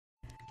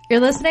You're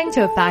listening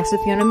to a Facts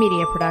with Fiona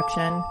media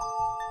production.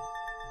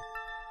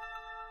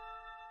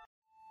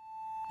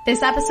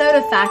 This episode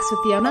of Facts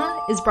with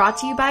Fiona is brought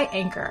to you by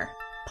Anchor,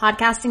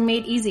 podcasting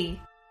made easy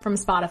from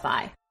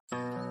Spotify.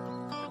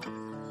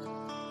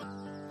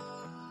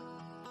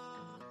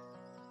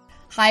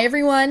 Hi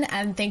everyone,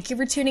 and thank you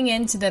for tuning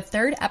in to the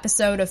third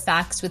episode of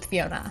Facts with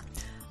Fiona.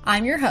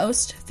 I'm your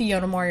host,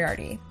 Fiona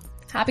Moriarty.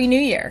 Happy New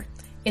Year!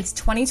 It's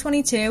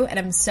 2022, and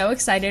I'm so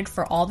excited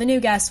for all the new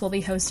guests we'll be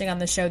hosting on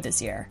the show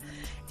this year.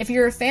 If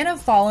you're a fan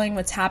of following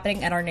what's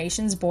happening at our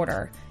nation's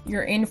border,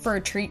 you're in for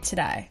a treat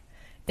today.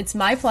 It's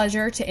my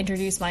pleasure to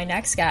introduce my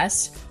next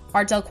guest,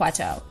 Art Del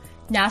Cueto,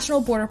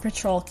 National Border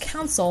Patrol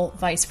Council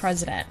Vice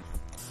President.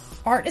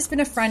 Art has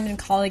been a friend and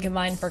colleague of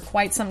mine for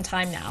quite some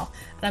time now,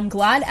 and I'm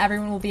glad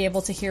everyone will be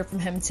able to hear from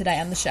him today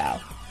on the show.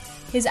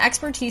 His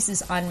expertise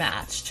is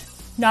unmatched.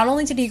 Not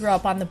only did he grow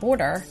up on the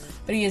border,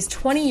 but he has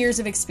 20 years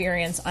of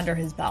experience under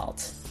his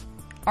belt.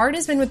 Art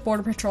has been with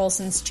Border Patrol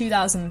since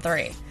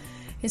 2003.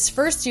 His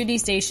first duty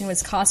station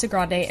was Casa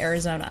Grande,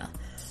 Arizona.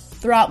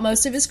 Throughout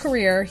most of his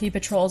career, he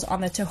patrols on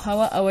the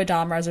Tohoa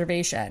O'odham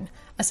Reservation,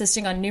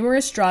 assisting on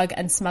numerous drug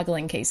and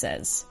smuggling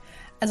cases.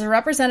 As a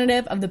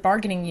representative of the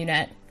bargaining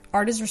unit,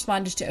 Art has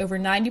responded to over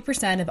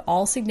 90% of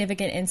all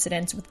significant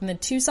incidents within the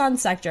Tucson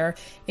sector,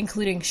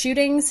 including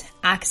shootings,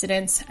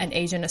 accidents, and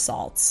agent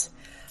assaults.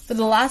 For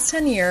the last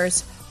 10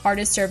 years, Art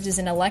has served as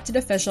an elected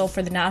official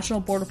for the National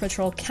Border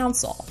Patrol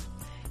Council.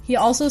 He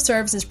also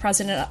serves as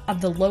president of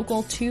the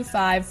Local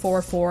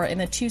 2544 in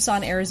the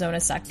Tucson, Arizona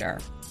sector.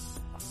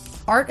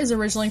 Art is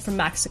originally from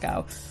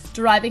Mexico,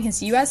 deriving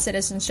his U.S.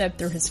 citizenship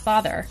through his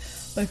father,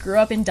 but grew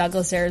up in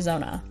Douglas,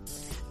 Arizona.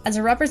 As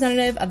a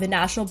representative of the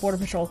National Border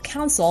Patrol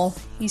Council,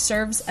 he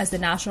serves as the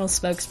national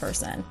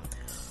spokesperson.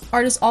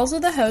 Art is also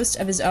the host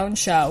of his own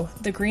show,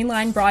 The Green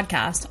Line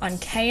Broadcast, on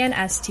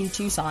KNST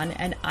Tucson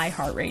and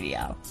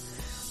iHeartRadio.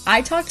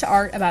 I talked to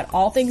Art about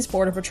all things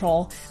Border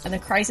Patrol and the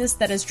crisis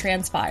that has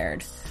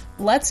transpired.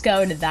 Let's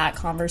go into that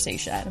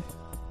conversation.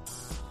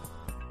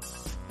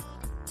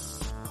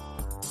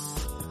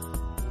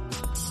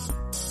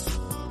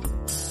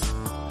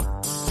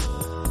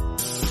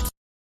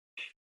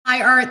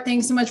 Hi, Art.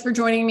 Thanks so much for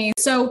joining me.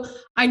 So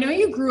I know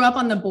you grew up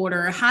on the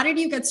border. How did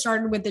you get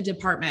started with the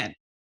department?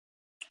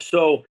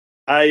 So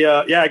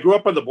I grew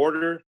up on the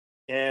border,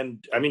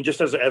 and I mean,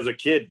 just as a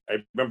kid, I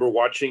remember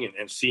watching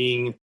and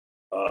seeing,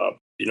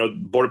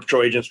 Border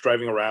Patrol agents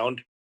driving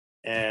around,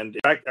 and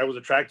in fact, I was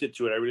attracted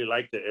to it. I really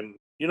liked it, and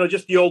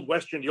just the old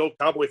Western, the old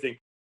cowboy thing.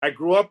 I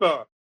grew up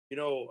a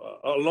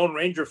Lone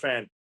Ranger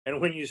fan,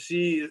 and when you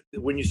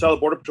saw the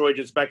Border Patrol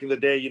agents back in the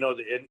day,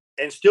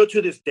 and still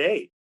to this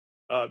day,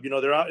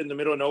 they're out in the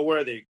middle of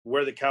nowhere. They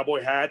wear the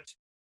cowboy hat,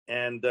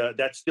 and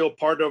that's still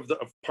part of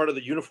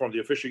the uniform, the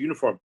official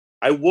uniform.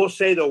 I will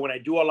say though, when I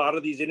do a lot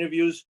of these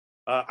interviews,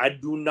 I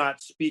do not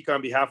speak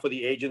on behalf of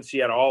the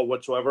agency at all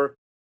whatsoever.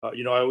 I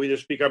either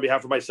speak on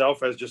behalf of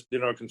myself as just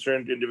a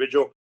concerned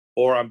individual,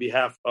 or on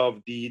behalf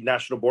of the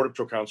National Border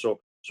Patrol Council.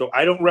 So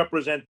I don't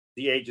represent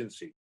the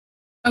agency.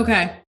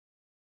 Okay,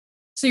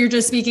 so you're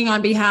just speaking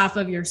on behalf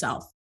of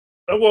yourself.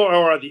 Well,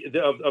 or of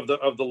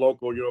the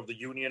local, of the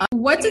union.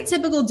 What's a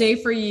typical day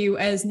for you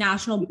as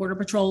National Border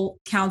Patrol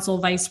Council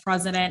Vice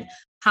President?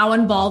 How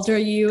involved are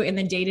you in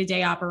the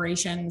day-to-day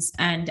operations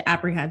and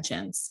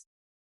apprehensions?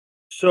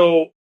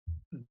 So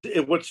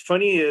what's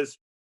funny is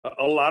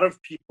a lot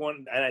of people,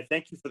 and I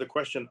thank you for the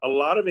question, a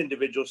lot of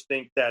individuals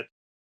think that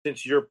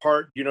since you're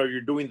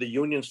you're doing the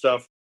union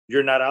stuff,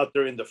 you're not out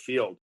there in the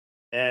field.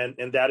 And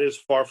that is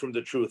far from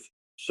the truth.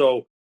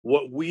 So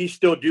what we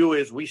still do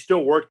is we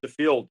still work the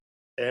field.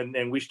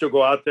 And we still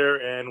go out there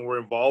and we're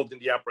involved in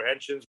the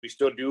apprehensions. We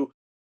still do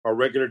our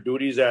regular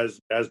duties as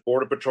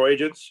Border Patrol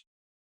agents.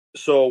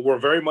 So we're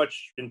very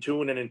much in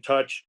tune and in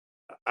touch.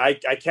 I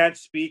can't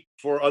speak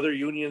for other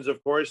unions,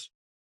 of course,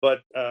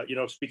 but,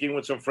 speaking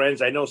with some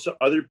friends, I know some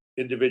other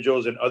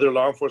individuals and other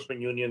law enforcement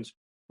unions,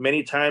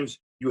 many times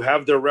you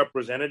have their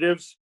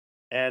representatives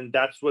and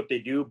that's what they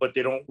do, but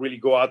they don't really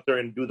go out there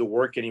and do the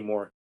work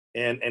anymore.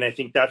 And I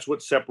think that's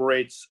what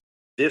separates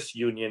this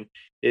union,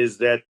 is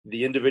that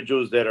the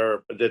individuals that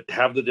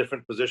have the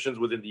different positions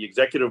within the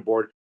executive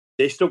board,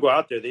 they still go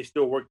out there, they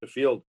still work the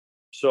field.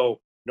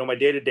 So, my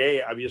day to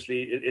day,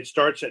 obviously, it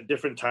starts at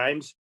different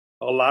times.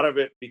 A lot of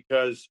it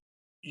because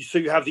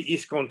you have the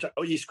East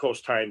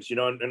Coast times,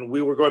 and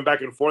we were going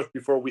back and forth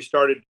before we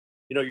started,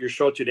 your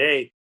show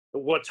today.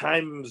 What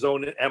time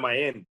zone am I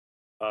in?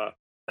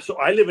 So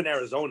I live in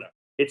Arizona.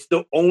 It's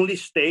the only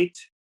state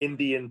in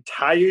the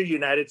entire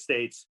United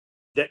States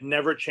that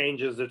never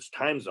changes its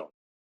time zone.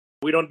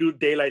 We don't do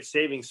daylight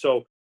savings.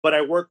 But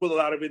I work with a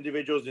lot of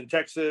individuals in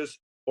Texas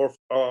or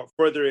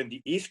further in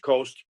the East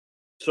Coast.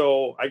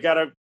 So I got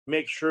to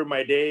make sure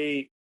my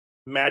day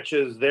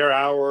matches their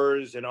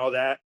hours and all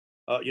that.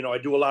 I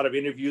do a lot of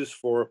interviews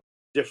for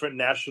different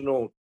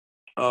national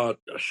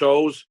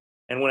shows.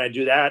 And when I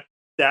do that,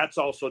 that's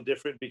also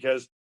different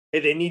because, hey,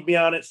 they need me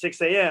on at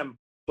 6 a.m.,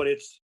 but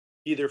it's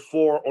either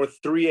 4 or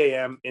 3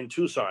 a.m. in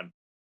Tucson.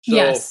 So,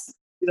 yes.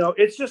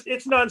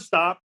 It's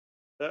nonstop,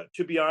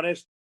 to be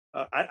honest.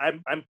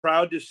 I'm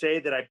proud to say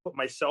that I put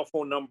my cell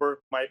phone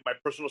number, my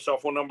personal cell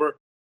phone number,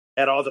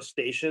 at all the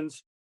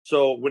stations.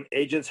 So when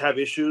agents have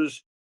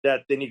issues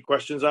that they need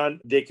questions on,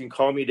 they can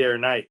call me day or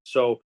night.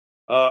 So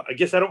I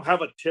guess I don't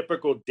have a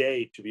typical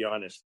day, to be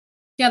honest.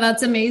 Yeah,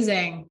 that's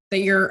amazing that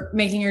you're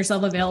making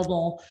yourself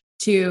available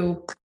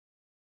to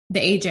the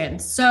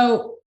agents.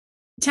 So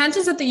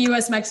tensions at the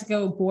US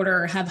Mexico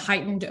border have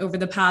heightened over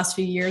the past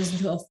few years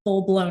into a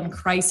full blown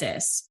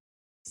crisis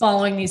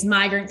following these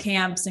migrant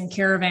camps and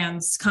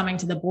caravans coming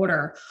to the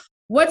border.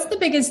 What's the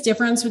biggest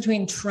difference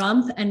between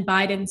Trump and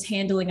Biden's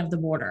handling of the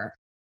border?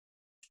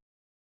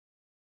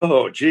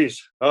 Oh,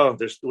 geez. Oh,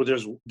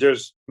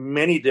 there's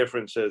many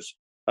differences.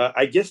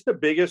 I guess the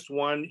biggest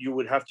one you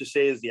would have to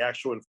say is the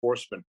actual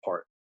enforcement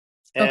part.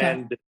 Okay.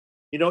 And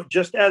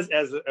just as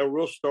a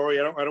real story,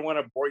 I don't want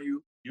to bore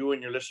you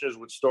and your listeners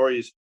with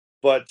stories,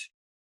 but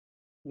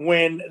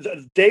when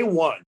the day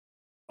one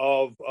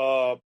of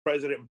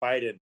President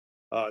Biden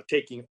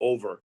taking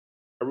over,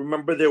 I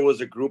remember there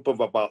was a group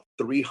of about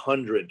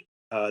 300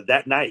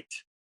 that night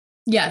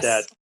that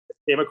Yes.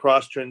 came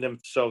across, turned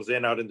themselves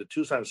in out in the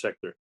Tucson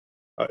sector.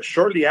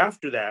 Shortly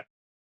after that,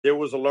 there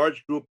was a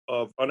large group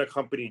of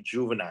unaccompanied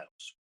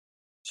juveniles.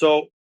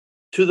 So,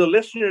 to the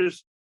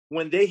listeners,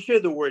 when they hear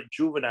the word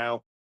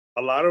juvenile,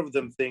 a lot of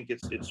them think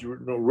it's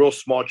real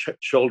small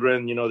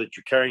children, that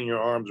you're carrying in your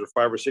arms, or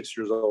 5 or 6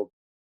 years old.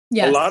 A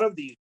Yes. lot of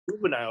these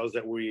juveniles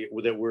that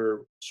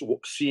we're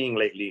seeing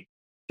lately,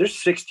 they're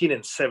 16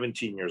 and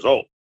 17 years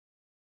old.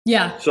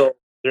 Yeah. So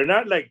they're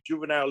not like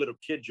juvenile little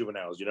kid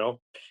juveniles.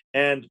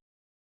 And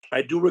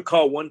I do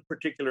recall one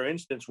particular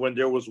instance when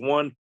there was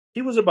one,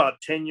 he was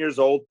about 10 years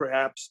old,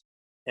 perhaps,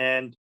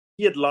 and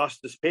he had lost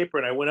his paper.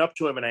 And I went up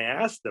to him and I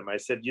asked him, I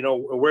said,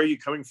 where are you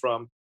coming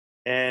from?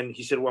 And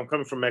he said, well, I'm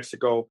coming from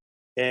Mexico.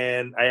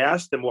 And I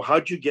asked him, well,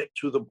 how'd you get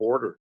to the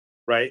border?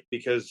 Right?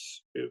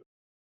 Because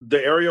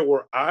the area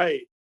where my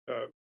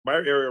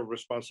area of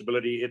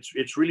responsibility,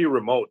 it's really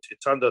remote.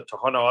 It's on the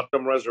Tohono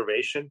O'odham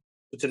Reservation.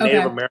 It's a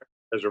Native Okay. American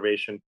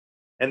reservation.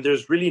 And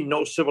there's really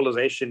no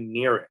civilization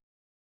near it.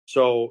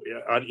 So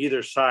on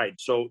either side.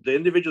 So the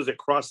individuals that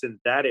cross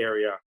in that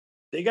area,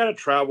 they got to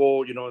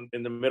travel,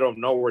 in the middle of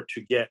nowhere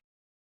to get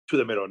to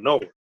the middle of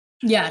nowhere.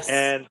 Yes.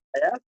 And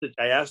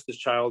I asked this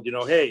child,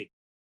 hey,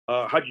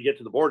 how'd you get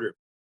to the border?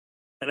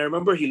 And I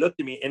remember he looked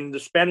at me in the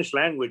Spanish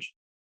language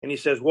and he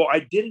says, well, I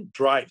didn't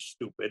drive,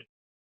 stupid.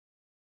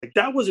 Like,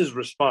 that was his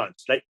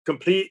response, like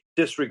complete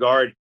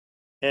disregard.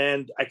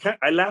 And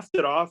I laughed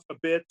it off a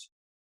bit.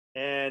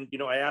 And,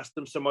 I asked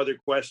him some other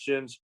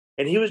questions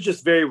and he was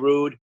just very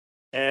rude.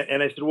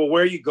 And I said, well,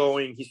 where are you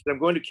going? He said, I'm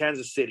going to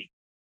Kansas City.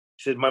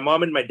 He said, my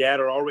mom and my dad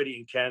are already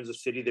in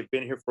Kansas City. They've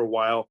been here for a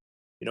while.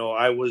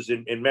 I was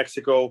in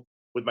Mexico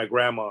with my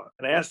grandma.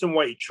 And I asked him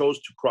why he chose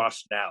to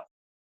cross now.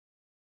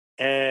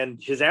 And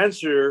his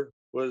answer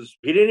was,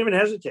 he didn't even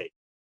hesitate.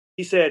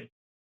 He said,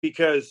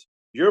 because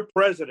your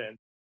president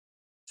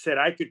said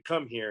I could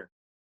come here.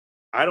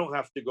 I don't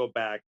have to go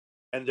back.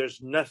 And there's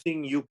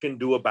nothing you can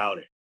do about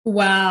it.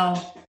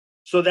 Wow.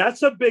 So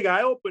that's a big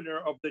eye opener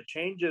of the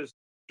changes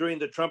during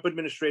the Trump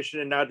administration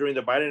and now during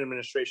the Biden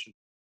administration.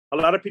 A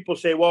lot of people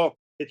say, well,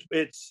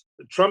 it's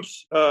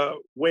Trump's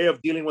way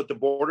of dealing with the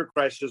border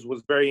crisis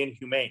was very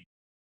inhumane.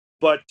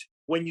 But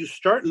when you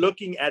start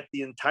looking at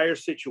the entire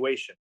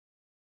situation,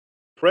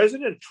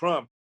 President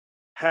Trump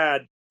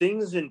had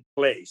things in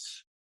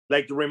place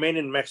like the Remain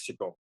in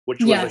Mexico,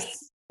 which was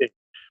Yes.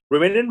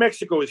 Remain in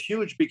Mexico is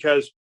huge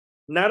because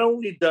not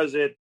only does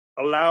it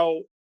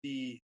allow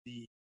the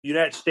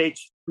United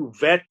States to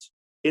vet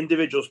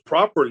individuals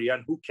properly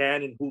on who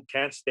can and who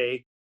can't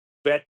stay,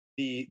 vet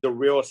the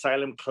real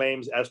asylum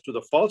claims as to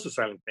the false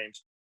asylum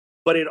claims,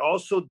 but it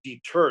also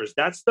deters.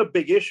 That's the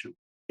big issue.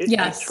 It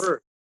Yes.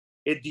 deters.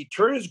 It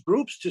deters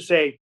groups to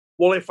say,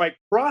 well, if I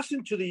cross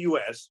into the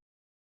US,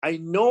 I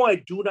know I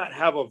do not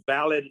have a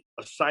valid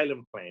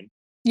asylum claim.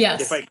 If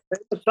Yes. I claim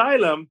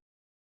asylum,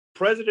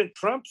 President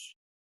Trump's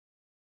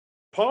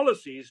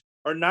policies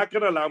are not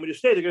going to allow me to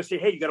stay. They're going to say,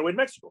 hey, you got to wait in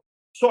Mexico.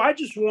 So I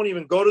just won't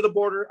even go to the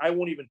border. I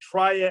won't even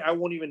try it. I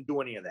won't even do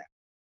any of that.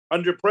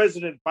 Under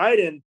President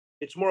Biden,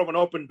 it's more of an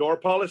open door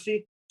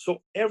policy.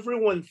 So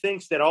everyone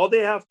thinks that all they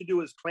have to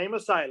do is claim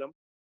asylum.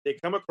 They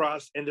come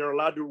across and they're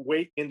allowed to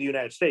wait in the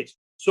United States.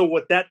 So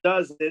what that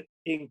does, it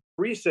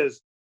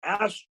increases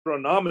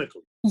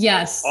astronomically.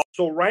 Yes.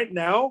 So right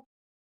now,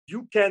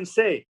 you can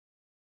say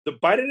the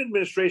Biden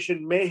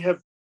administration may have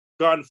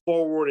gone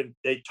forward and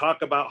they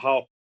talk about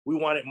how we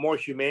want it more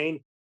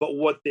humane, but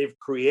what they've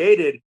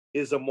created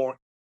is a more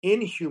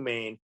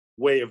inhumane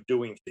way of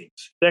doing things.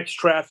 Sex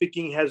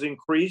trafficking has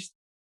increased.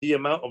 The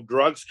amount of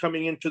drugs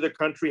coming into the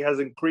country has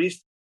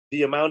increased.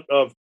 The amount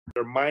of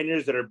their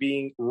minors that are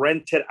being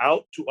rented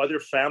out to other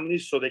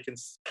families so they can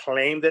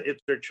claim that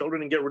it's their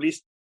children and get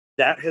released,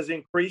 that has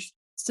increased.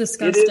 It's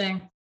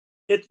disgusting.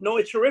 It's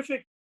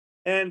horrific.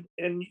 And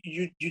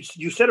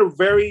you said a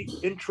very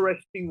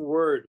interesting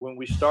word when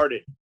we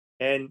started,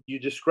 and you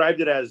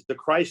described it as the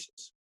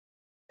crisis.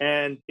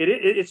 And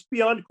it's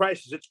beyond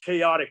crisis. It's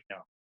chaotic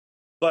now.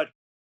 But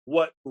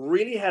what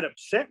really had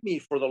upset me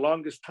for the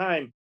longest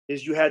time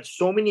is you had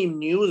so many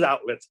news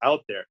outlets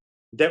out there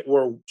that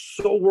were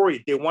so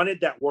worried. They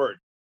wanted that word.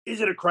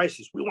 Is it a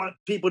crisis? We want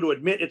people to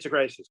admit it's a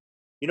crisis.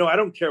 I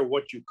don't care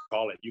what you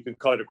call it. You can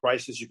call it a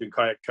crisis. You can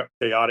call it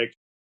chaotic.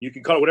 You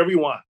can call it whatever you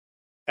want.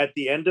 At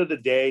the end of the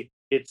day,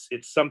 it's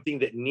something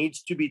that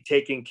needs to be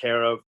taken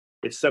care of.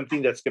 It's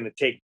something that's going to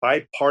take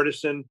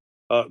bipartisan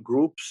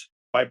groups,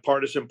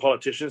 bipartisan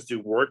politicians to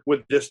work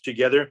with this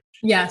together.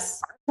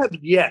 Yes. I have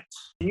yet,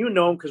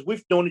 because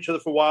we've known each other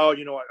for a while.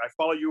 I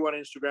follow you on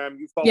Instagram.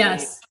 You follow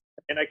me.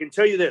 And I can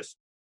tell you this.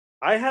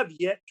 I have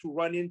yet to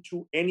run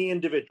into any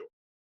individual,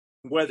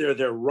 whether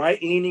they're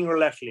right-leaning or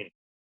left-leaning,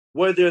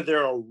 whether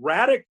they're a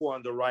radical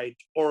on the right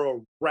or a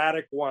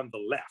radical on the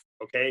left,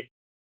 okay?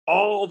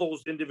 All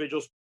those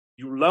individuals,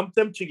 you lump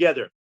them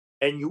together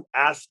and you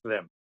ask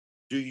them,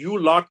 do you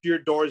lock your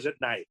doors at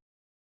night?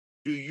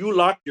 Do you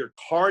lock your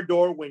car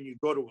door when you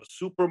go to a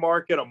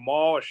supermarket, a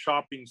mall, a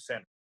shopping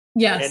center?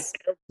 Yes.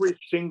 And every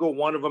single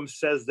one of them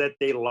says that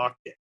they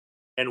locked it.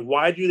 And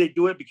why do they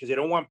do it? Because they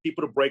don't want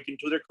people to break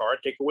into their car,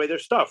 take away their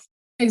stuff.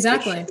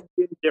 Exactly. It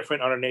should be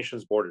different on our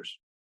nation's borders.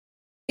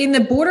 In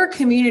the border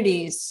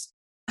communities,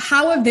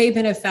 how have they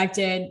been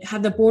affected?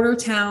 Have the border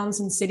towns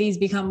and cities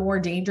become more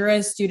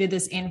dangerous due to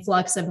this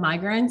influx of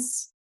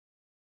migrants?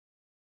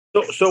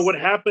 So what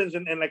happens,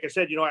 and like I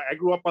said, I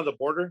grew up on the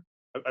border.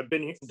 I've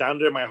been down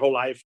there my whole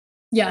life.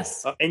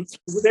 Yes. And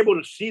we're able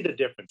to see the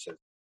differences.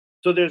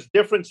 So there's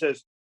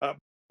differences.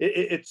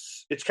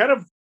 It's kind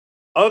of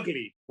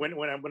ugly when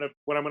I'm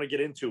gonna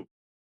get into,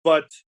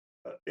 but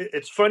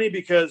it's funny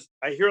because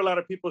I hear a lot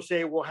of people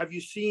say, "Well, have you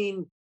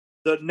seen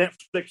the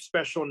Netflix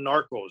special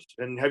Narcos?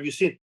 And have you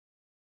seen?"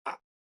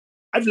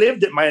 I've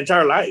lived it my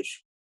entire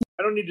life.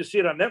 I don't need to see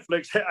it on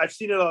Netflix. I've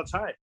seen it all the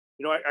time.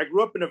 I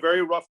grew up in a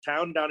very rough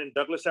town down in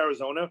Douglas,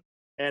 Arizona,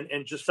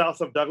 and just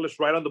south of Douglas,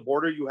 right on the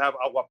border, you have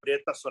Agua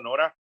Prieta,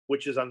 Sonora,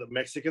 which is on the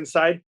Mexican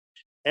side.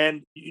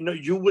 And,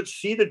 you would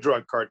see the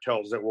drug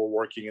cartels that were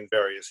working in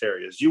various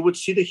areas. You would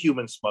see the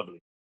human smuggling.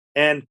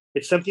 And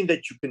it's something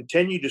that you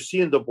continue to see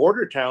in the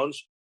border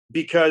towns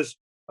because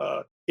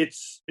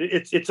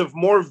it's of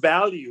more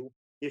value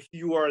if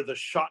you are the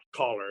shot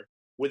caller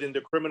within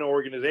the criminal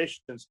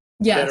organizations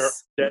that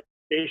are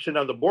stationed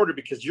on the border,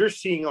 because you're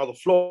seeing all the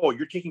flow,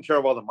 you're taking care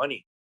of all the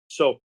money.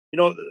 So,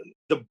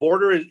 the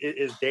border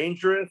is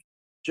dangerous.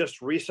 Just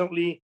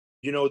recently,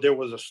 there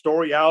was a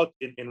story out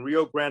in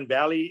Rio Grande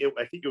Valley.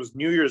 I think it was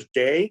New Year's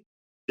Day.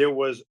 There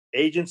was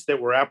agents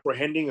that were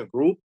apprehending a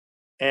group,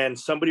 and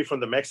somebody from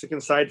the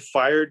Mexican side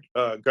fired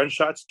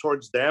gunshots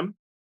towards them.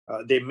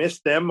 They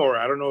missed them, or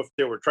I don't know if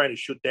they were trying to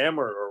shoot them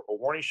or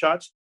warning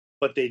shots,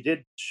 but they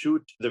did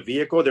shoot the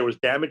vehicle. There was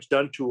damage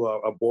done to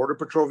a border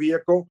patrol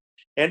vehicle.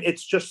 And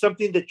it's just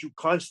something that you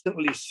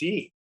constantly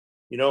see,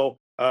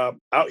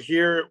 out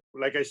here.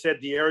 Like I said,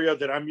 the area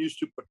that I'm used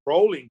to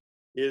patrolling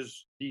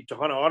is the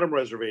Tohono O'odham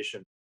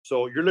Reservation.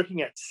 So you're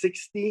looking at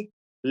 60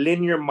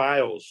 linear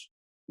miles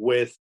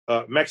with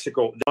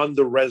Mexico on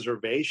the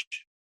reservation.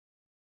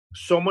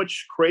 So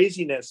much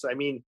craziness. I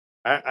mean,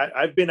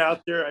 I've been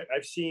out there.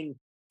 I've seen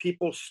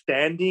people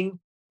standing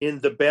in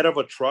the bed of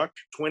a truck,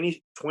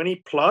 20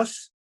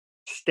 plus,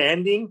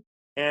 standing,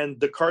 and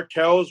the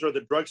cartels or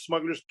the drug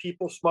smugglers,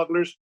 people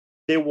smugglers,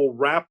 they will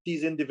wrap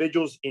these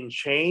individuals in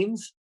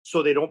chains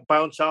so they don't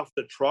bounce off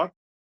the truck.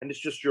 And it's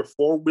just you're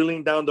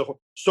four-wheeling down the whole.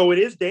 So it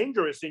is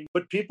dangerous.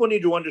 But people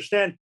need to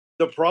understand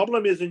the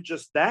problem isn't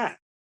just that.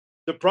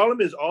 The problem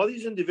is all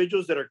these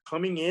individuals that are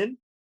coming in,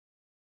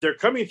 they're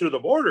coming through the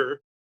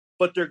border,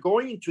 but they're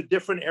going into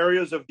different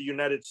areas of the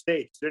United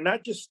States. They're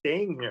not just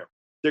staying here.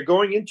 They're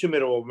going into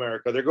Middle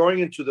America. They're going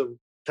into the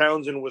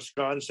towns in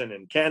Wisconsin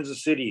and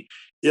Kansas City,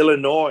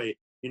 Illinois,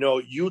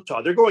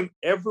 Utah. They're going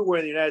everywhere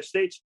in the United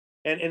States.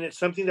 And it's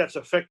something that's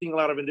affecting a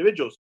lot of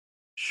individuals.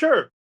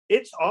 Sure,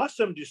 it's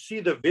awesome to see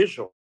the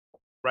visual,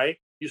 right?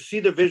 You see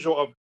the visual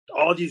of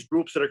all these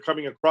groups that are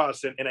coming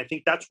across. And I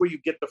think that's where you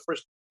get the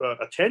first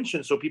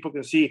attention, so people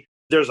can see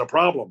there's a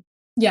problem.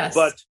 Yes.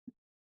 But,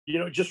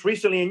 just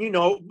recently, and you're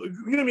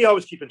going to be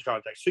always keep in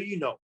contact. So,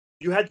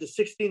 you had the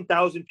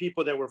 16,000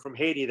 people that were from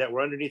Haiti that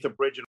were underneath a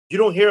bridge. And you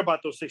don't hear about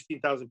those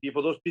 16,000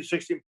 people. Those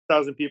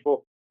 16,000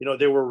 people,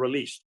 they were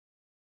released.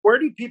 Where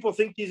do people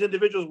think these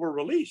individuals were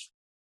released?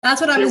 That's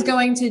what I was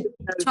going to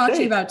talk to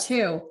you about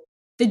too.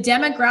 The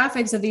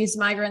demographics of these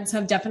migrants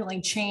have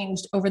definitely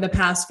changed over the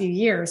past few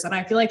years. And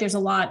I feel like there's a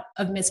lot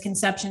of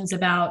misconceptions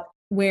about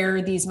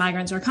where these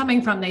migrants are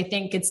coming from. They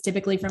think it's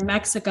typically from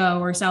Mexico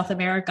or South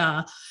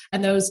America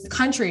and those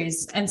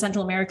countries and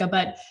Central America,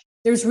 but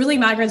there's really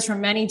migrants from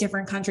many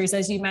different countries.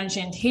 As you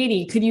mentioned,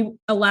 Haiti. Could you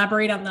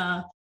elaborate on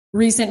the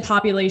recent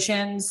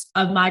populations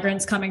of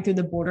migrants coming through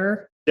the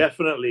border?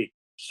 Definitely.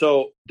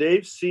 So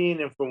they've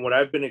seen, and from what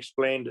I've been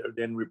explained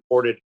and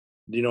reported,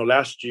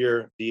 last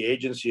year, the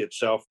agency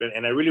itself,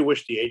 and I really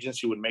wish the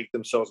agency would make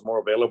themselves more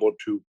available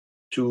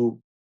to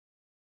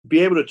be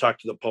able to talk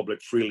to the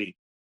public freely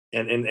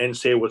and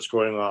say what's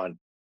going on.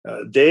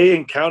 They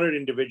encountered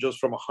individuals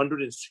from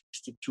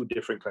 162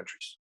 different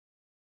countries.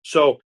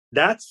 So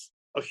that's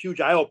a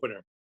huge eye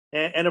opener.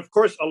 And of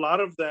course, a lot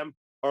of them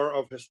are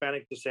of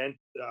Hispanic descent.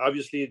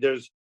 Obviously,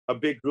 there's a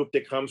big group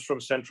that comes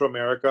from Central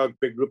America, a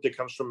big group that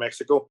comes from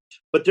Mexico,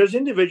 but there's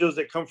individuals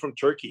that come from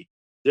Turkey.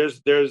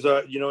 There's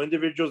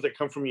individuals that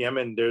come from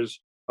Yemen. There's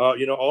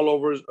all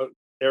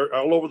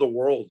over the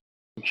world,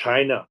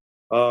 China,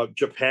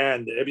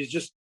 Japan. I mean,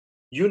 just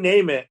you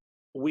name it,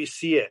 we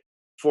see it.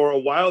 For a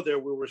while there,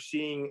 we were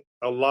seeing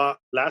a lot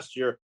last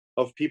year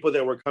of people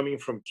that were coming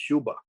from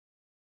Cuba,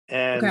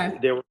 and Okay.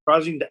 they were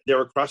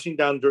crossing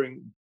down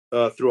during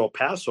through El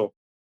Paso.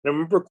 And I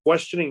remember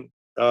questioning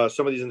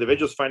some of these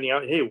individuals, finding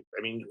out, hey,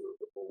 I mean,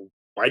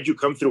 why'd you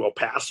come through El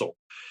Paso?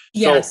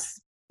 So Yes.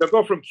 they'll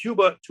go from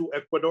Cuba to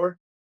Ecuador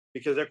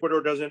because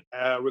Ecuador doesn't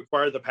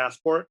require the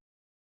passport.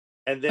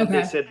 And then they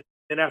Okay. said,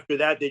 and after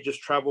that, they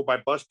just travel by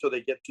bus till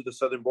they get to the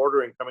southern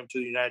border and come into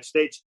the United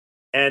States.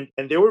 And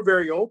they were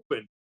very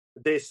open.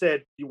 They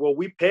said, well,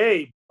 we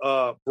pay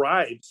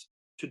bribes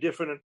to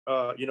different,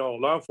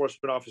 law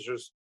enforcement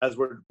officers as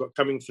we're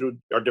coming through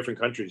our different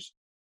countries.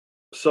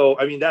 So,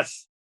 I mean,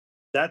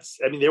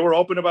 I mean, they were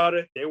open about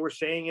it. They were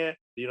saying it,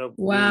 we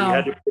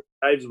had to Wow. pay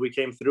bribes, we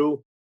came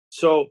through.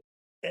 So,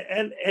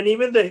 and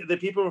even the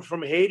people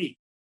from Haiti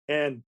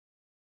and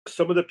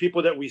some of the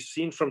people that we've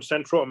seen from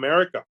Central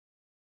America,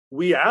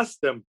 we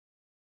asked them,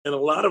 and a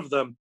lot of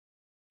them,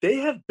 they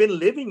have been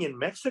living in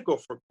Mexico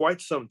for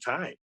quite some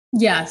time.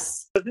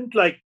 Yes. It wasn't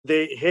like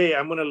hey,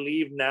 I'm going to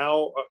leave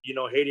now,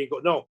 Haiti and go.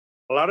 No,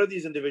 a lot of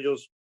these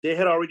individuals, they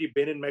had already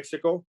been in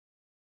Mexico.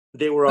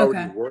 They were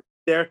already Okay. working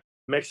there.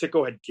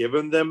 Mexico had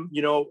given them,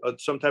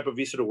 some type of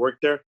visa to work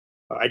there.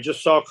 I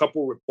just saw a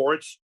couple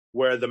reports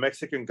where the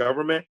Mexican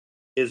government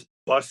is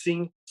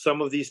busing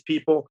some of these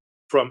people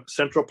from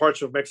central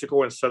parts of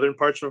Mexico and southern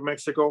parts of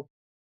Mexico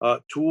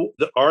to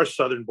our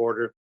southern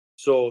border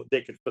so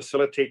they could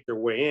facilitate their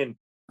way in.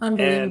 And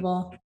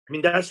Unbelievable. I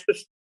mean, that's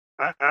just,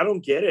 I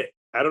don't get it.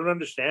 I don't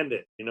understand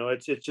it.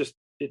 It's just,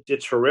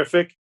 it's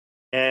horrific.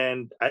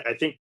 And I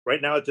think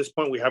right now at this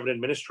point, we have an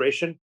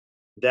administration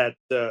that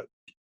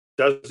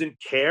doesn't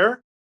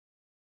care,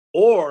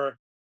 or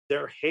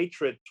their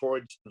hatred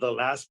towards the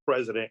last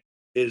president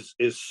is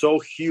so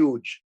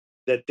huge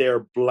that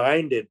they're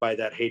blinded by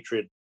that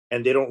hatred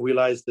and they don't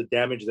realize the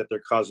damage that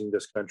they're causing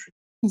this country.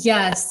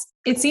 Yes.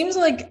 It seems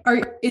like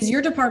is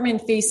your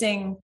department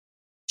facing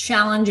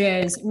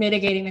challenges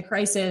mitigating the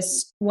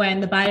crisis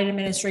when the Biden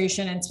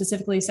administration and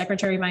specifically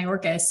Secretary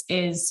Mayorkas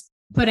is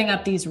putting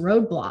up these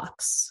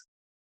roadblocks?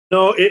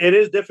 No, it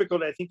is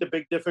difficult. I think the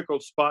big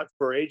difficult spot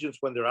for agents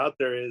when they're out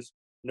there is,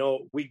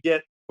 we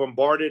get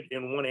bombarded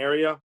in one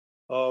area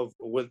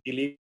with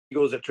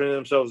illegals that turn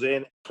themselves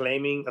in,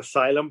 claiming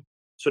asylum.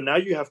 So now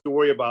you have to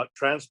worry about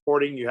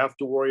transporting. You have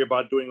to worry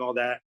about doing all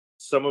that.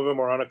 Some of them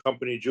are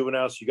unaccompanied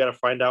juveniles. So you got to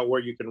find out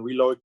where you can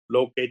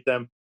relocate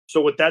them.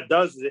 So what that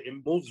does is it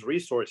moves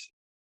resources.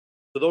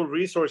 So those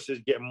resources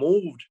get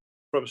moved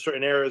from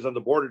certain areas on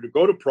the border to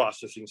go to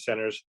processing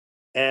centers,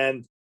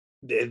 and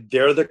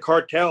they're the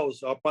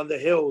cartels up on the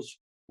hills,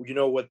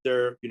 with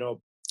their Yeah.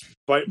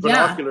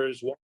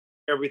 binoculars,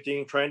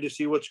 everything, trying to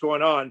see what's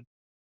going on,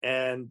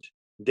 and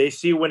they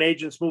see when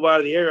agents move out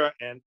of the area,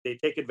 and they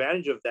take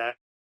advantage of that,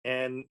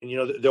 and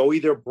they'll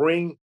either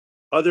bring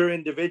other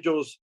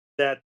individuals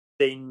that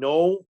they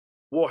know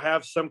will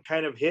have some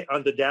kind of hit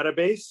on the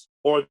database,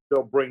 or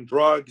they'll bring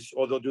drugs,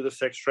 or they'll do the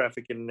sex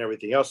trafficking and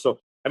everything else. So,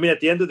 I mean, at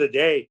the end of the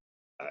day,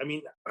 I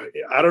mean,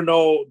 I don't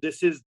know.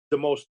 This is the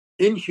most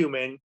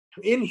inhumane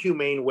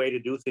way to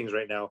do things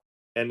right now,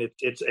 and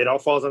it all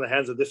falls on the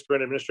hands of this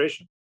current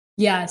administration.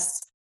 Yes.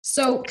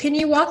 So, can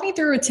you walk me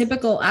through a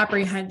typical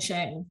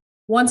apprehension?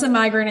 Once a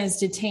migrant is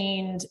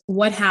detained,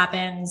 what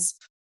happens?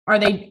 Are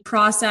they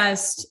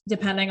processed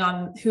depending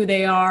on who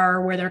they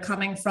are, where they're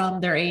coming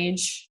from, their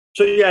age?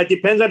 So yeah, it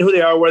depends on who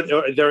they are, where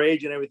their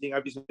age and everything.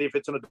 Obviously, if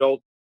it's an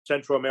adult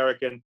Central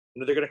American,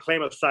 they're going to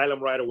claim asylum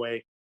right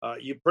away.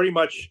 You pretty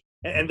much,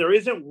 and there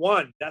isn't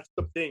one. That's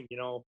the thing.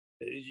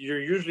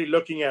 You're usually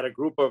looking at a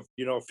group of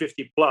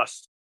 50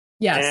 plus,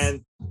 Yes.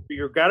 and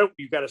you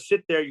gotta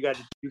sit there. You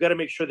gotta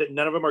make sure that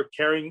none of them are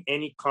carrying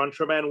any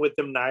contraband with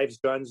them, knives,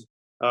 guns,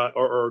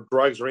 or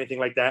drugs or anything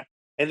like that.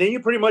 And then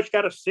you pretty much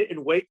got to sit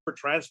and wait for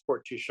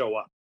transport to show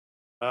up.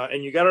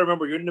 And you got to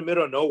remember, you're in the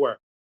middle of nowhere,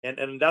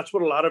 and that's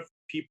what a lot of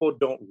people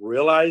don't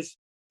realize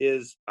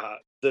is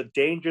the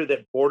danger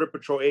that Border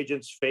Patrol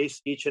agents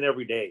face each and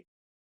every day.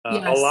 A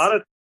Yes. lot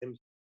of times,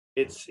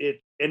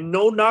 and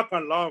no knock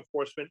on law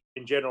enforcement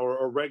in general,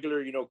 or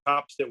regular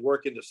cops that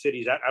work in the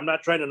cities. I'm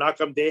not trying to knock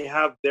them. They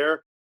have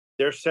their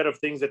set of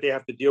things that they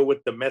have to deal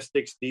with,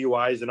 domestics,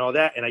 DUIs, and all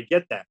that, and I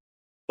get that.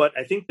 But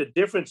I think the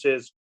difference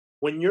is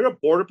when you're a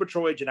Border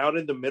Patrol agent out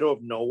in the middle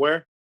of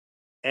nowhere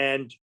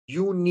and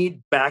you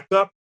need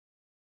backup,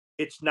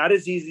 it's not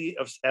as easy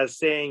as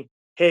saying,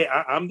 "Hey,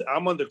 I'm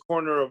on the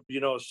corner of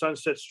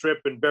Sunset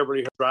Strip and Beverly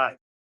Hills Drive."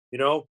 You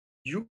have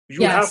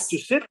to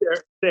Yes. sit there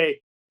and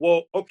say,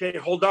 "Well, okay,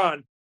 hold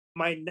on.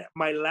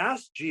 My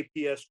last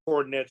GPS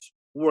coordinates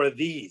were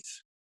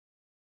these."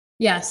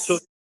 So Yes. you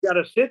got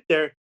to sit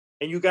there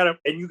and you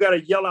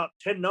gotta yell out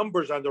 10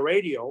 numbers on the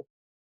radio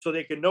so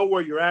they can know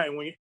where you're at,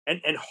 and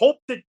and hope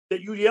that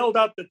you yelled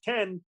out the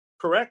 10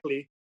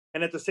 correctly,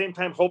 and at the same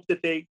time hope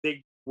that they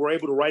were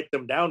able to write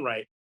them down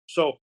right.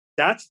 So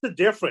that's the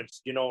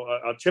difference.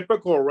 A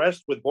typical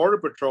arrest with Border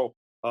Patrol,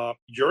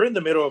 you're in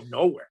the middle of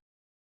nowhere,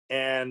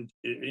 and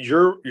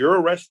you're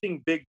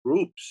arresting big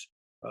groups.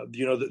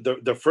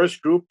 The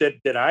first group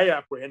that I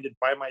apprehended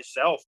by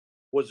myself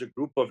was a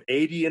group of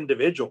 80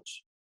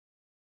 individuals,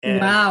 and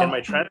Wow.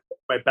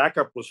 my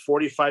backup was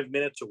 45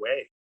 minutes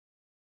away.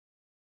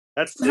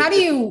 That's How do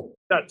you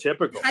not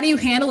typical. How do you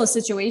handle a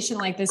situation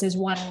like this as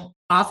one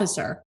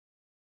officer?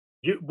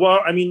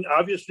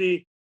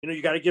 Obviously,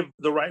 you got to give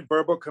the right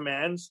verbal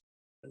commands.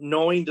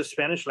 Knowing the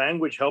Spanish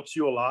language helps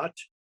you a lot.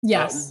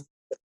 Yes.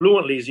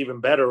 Fluently is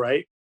even better,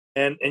 right?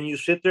 And you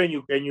sit there and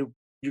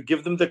you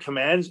give them the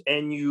commands,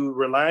 and you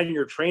rely on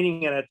your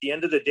training. And at the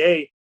end of the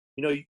day,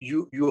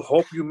 you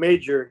hope you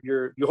made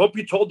you hope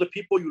you told the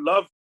people you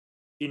love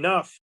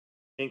enough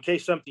in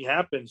case something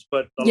happens.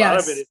 But a lot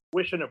of it is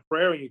wish and a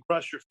prayer, and you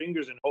cross your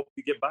fingers and hope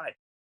you get by.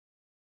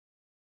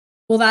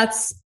 Well,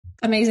 that's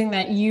amazing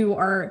that you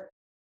are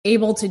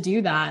able to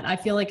do that. I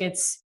feel like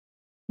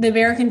the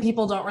American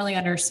people don't really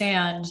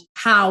understand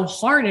how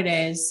hard it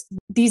is.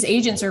 These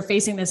agents are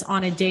facing this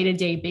on a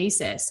day-to-day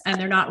basis,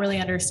 and they're not really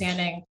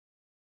understanding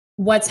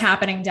what's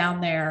happening down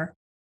there.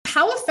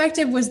 How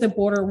effective was the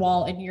border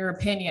wall, in your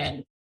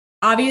opinion?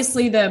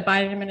 Obviously, the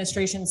Biden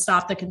administration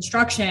stopped the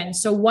construction.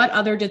 So what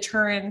other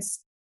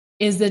deterrents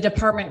is the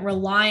department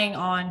relying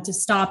on to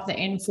stop the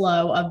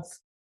inflow of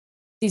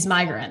these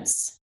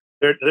migrants?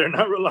 They're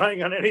not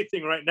relying on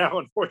anything right now,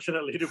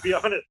 unfortunately, to be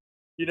honest.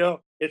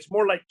 It's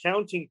more like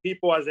counting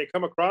people as they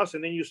come across,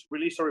 and then you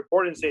release a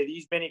report and say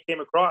these many came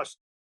across.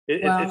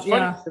 It's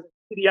funny,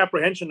 the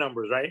apprehension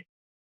numbers, right?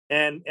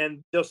 And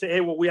they'll say,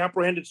 hey, well, we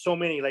apprehended so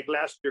many, like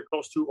last year,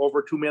 close to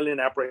over 2 million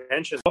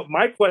apprehensions. But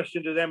my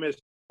question to them is,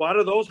 well, out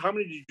of those, how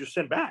many did you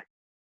send back?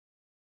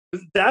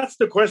 That's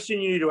the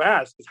question you need to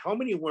ask, is how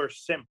many were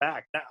sent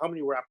back, not how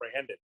many were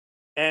apprehended.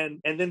 And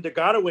then the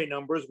got-away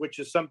numbers, which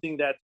is something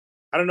that,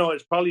 I don't know,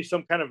 it's probably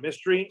some kind of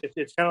mystery.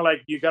 It's kind of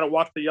like you got to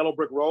walk the yellow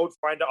brick road,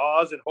 find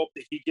Oz, and hope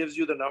that he gives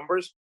you the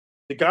numbers.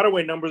 The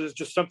got-away numbers is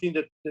just something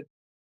that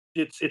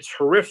it's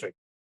horrific,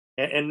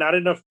 and not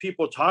enough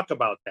people talk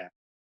about that.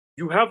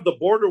 You have the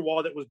border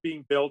wall that was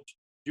being built.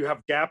 You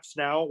have gaps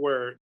now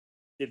where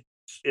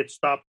it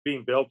stopped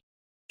being built.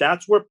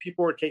 That's where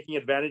people are taking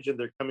advantage and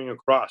they're coming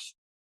across.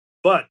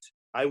 But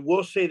I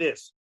will say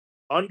this,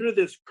 under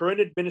this current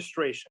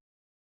administration,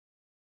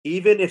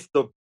 even if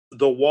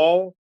the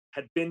wall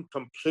had been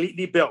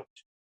completely built,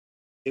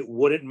 it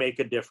wouldn't make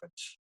a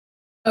difference.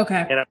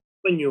 Okay. And I'm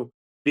telling you,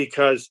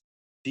 because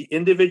the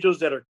individuals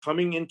that are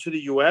coming into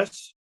the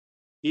U.S.,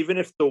 even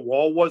if the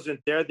wall wasn't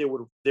there, they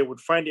would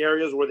find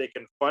areas where they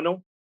can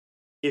funnel.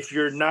 If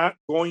you're not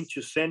going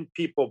to send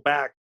people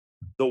back,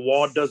 the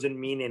wall doesn't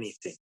mean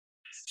anything.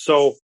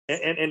 So,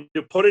 and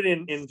to put it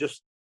in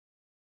just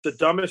the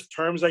dumbest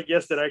terms, I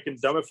guess, that I can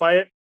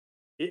dumbify it,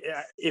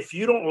 if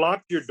you don't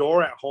lock your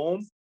door at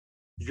home,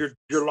 your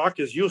lock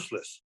is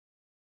useless.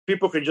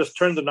 People can just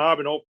turn the knob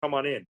and come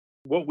on in.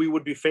 What we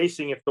would be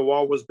facing if the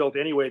wall was built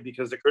anyway,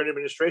 because the current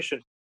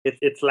administration,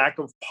 it's lack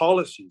of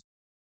policies.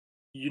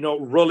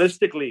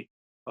 Realistically,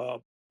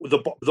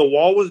 the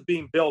wall was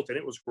being built and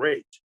it was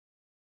great,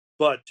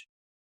 but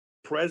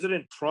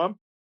President Trump,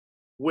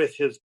 with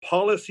his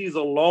policies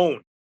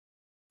alone,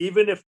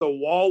 even if the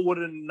wall would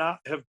not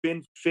have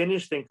been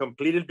finished and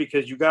completed,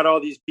 because you got all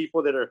these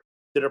people that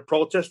are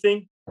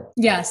protesting,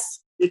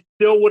 yes, it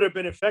still would have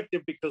been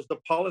effective because the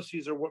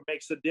policies are what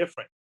makes a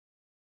difference.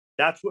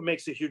 That's what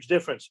makes a huge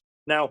difference.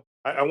 Now,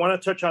 I want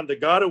to touch on the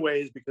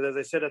gotaways because, as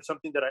I said, that's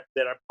something that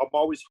I'm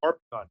always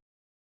harping on.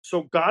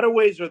 So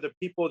gotaways are the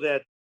people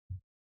that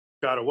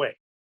got away,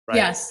 right?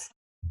 Yes.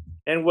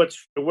 And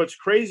what's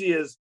crazy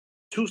is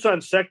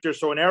Tucson sector,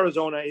 so in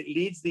Arizona, it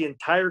leads the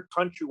entire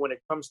country when it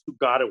comes to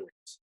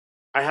gotaways.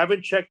 I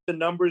haven't checked the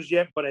numbers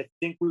yet, but I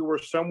think we were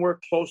somewhere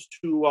close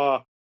to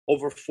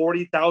over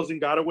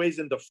 40,000 gotaways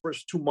in the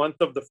first 2 months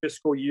of the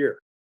fiscal year.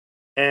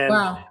 And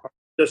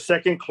the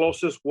second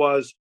closest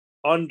was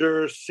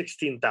under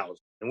 16,000.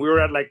 And we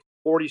were at like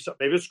 40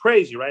 something. It was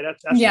crazy, right?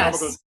 That's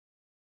yes.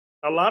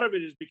 A lot of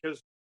it is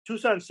because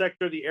Tucson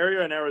sector, the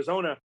area in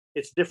Arizona,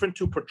 it's different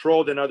to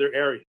patrol than other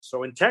areas.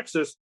 So in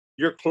Texas,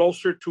 you're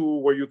closer to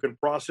where you can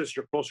process,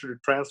 you're closer to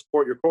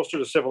transport, you're closer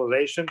to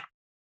civilization.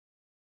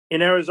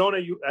 In Arizona,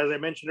 as I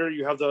mentioned earlier,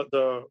 you have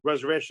the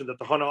reservation, the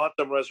Tohono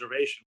O'odham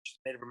Reservation, which is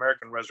a Native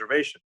American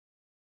reservation.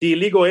 The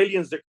illegal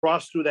aliens that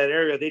cross through that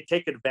area, they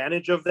take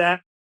advantage of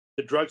that.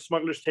 The drug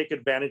smugglers take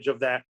advantage of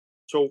that.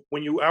 So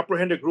when you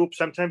apprehend a group,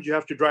 sometimes you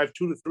have to drive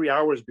 2 to 3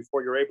 hours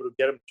before you're able to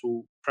get them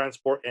to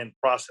transport and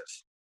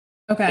process.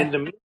 Okay. In the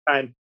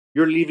meantime,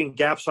 you're leaving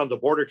gaps on the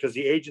border because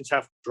the agents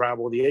have to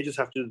travel, the agents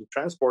have to do the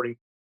transporting,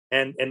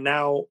 and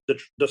now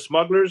the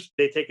smugglers,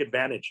 they take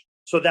advantage.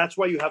 So that's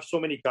why you have so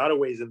many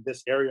gotaways in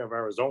this area of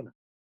Arizona,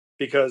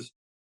 because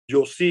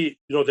you'll see,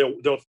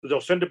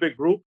 they'll send a big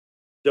group,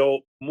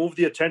 they'll move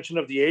the attention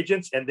of the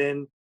agents, and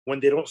then when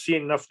they don't see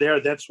enough there,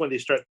 that's when they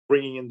start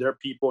bringing in their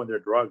people and their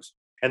drugs.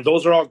 And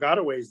those are all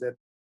gotaways that,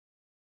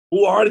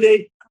 who are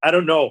they? I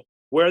don't know.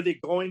 Where are they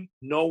going?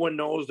 No one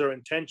knows their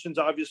intentions,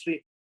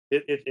 obviously.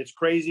 It's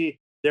crazy.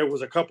 There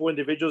was a couple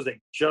individuals that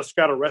just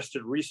got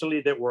arrested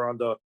recently that were on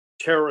the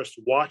terrorist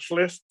watch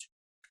list.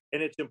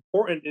 And it's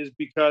important is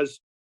because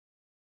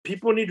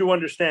people need to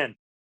understand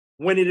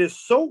when it is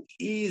so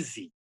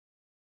easy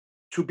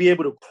to be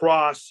able to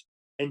cross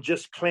and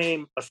just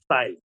claim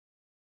asylum.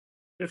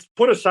 Let's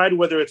put aside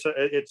whether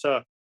it's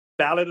a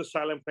valid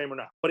asylum claim or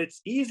not, but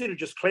it's easy to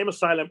just claim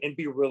asylum and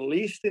be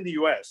released in the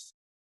US.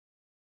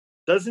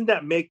 Doesn't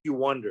that make you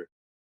wonder?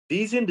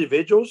 These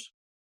individuals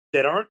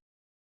that aren't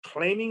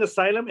claiming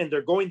asylum and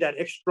they're going that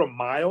extra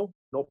mile,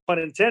 no pun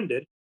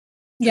intended,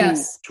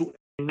 to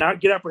not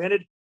get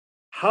apprehended,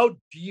 how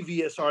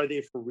devious are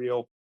they for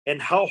real?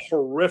 And how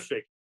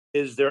horrific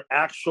is their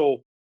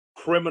actual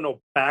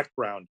criminal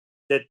background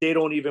that they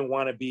don't even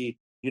want to be,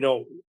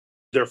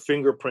 their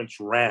fingerprints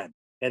ran.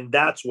 And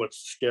that's what's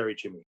scary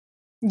to me.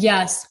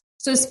 Yes.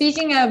 So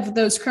speaking of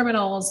those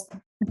criminals,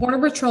 Border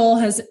Patrol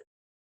has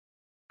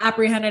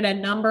apprehended a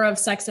number of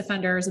sex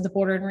offenders at the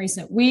border in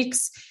recent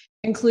weeks,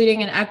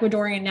 including an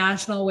Ecuadorian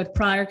national with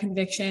prior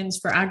convictions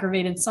for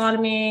aggravated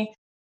sodomy,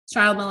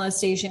 child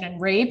molestation,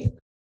 and rape.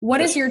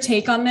 What is your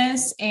take on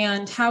this,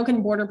 and how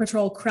can Border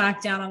Patrol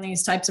crack down on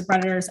these types of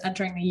predators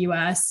entering the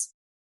U.S.?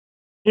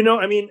 At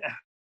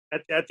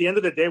the end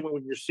of the day,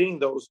 when you're seeing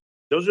those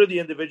are the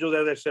individuals,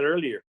 as I said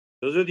earlier,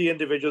 those are the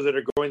individuals that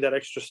are going that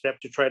extra step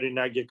to try to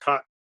not get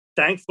caught.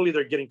 Thankfully,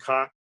 they're getting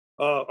caught.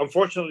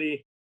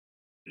 Unfortunately,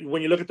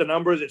 when you look at the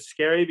numbers, it's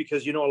scary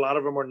because, a lot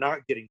of them are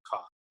not getting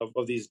caught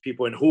of these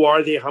people. And who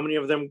are they? How many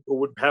of them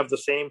would have the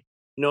same,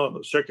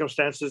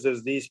 circumstances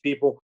as these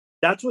people?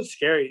 That's what's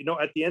scary.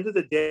 At the end of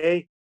the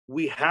day,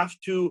 we have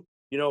to,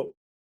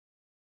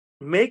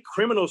 make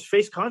criminals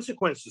face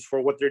consequences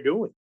for what they're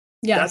doing.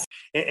 Yes.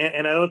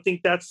 And I don't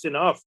think that's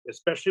enough,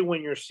 especially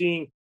when you're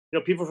seeing,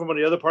 people from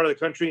the other part of the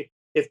country.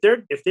 If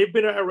they've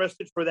been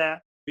arrested for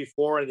that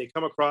before and they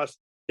come across,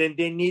 then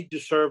they need to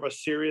serve a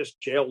serious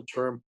jail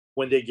term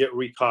when they get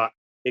recaught.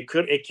 It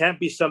can't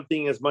be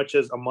something as much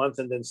as a month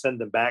and then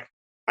send them back.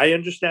 I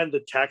understand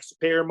the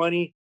taxpayer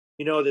money,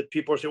 that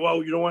people are saying,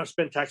 well, you don't want to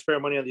spend taxpayer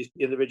money on these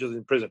individuals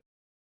in prison.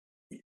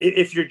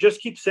 If you just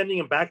keep sending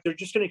them back, they're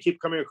just going to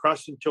keep coming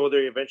across until they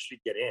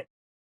eventually get in.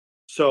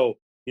 So,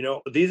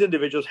 these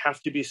individuals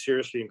have to be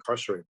seriously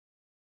incarcerated.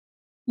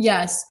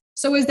 Yes.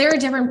 So is there a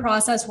different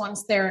process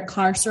once they're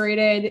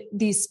incarcerated,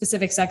 these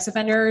specific sex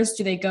offenders?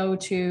 Do they go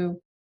to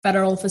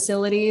federal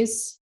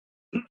facilities?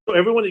 So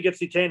everyone that gets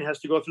detained has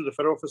to go through the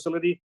federal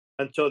facility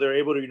until they're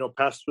able to,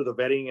 pass through the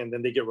vetting and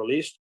then they get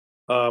released.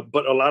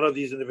 But a lot of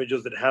these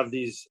individuals that have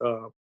these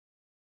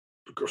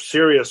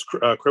serious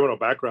criminal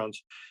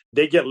backgrounds,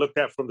 they get looked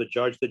at from the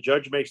judge. The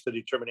judge makes the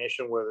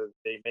determination whether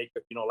they make,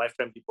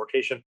 lifetime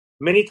deportation.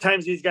 Many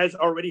times these guys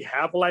already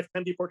have a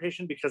lifetime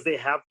deportation because they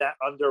have that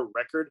on their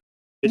record.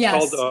 It's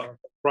called a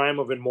crime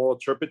of immoral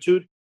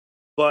turpitude.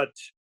 But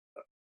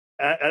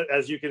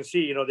as you can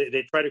see,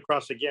 they try to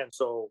cross again.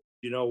 So,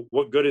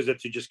 what good is it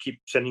to just keep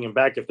sending them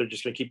back if they're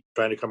just going to keep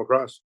trying to come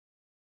across?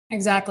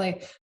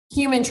 Exactly.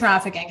 Human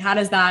trafficking, how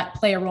does that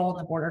play a role in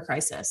the border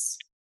crisis?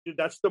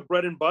 That's the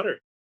bread and butter.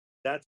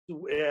 That's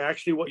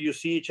actually what you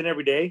see each and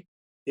every day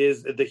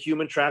is the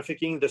human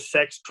trafficking, the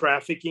sex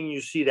trafficking.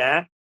 You see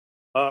that.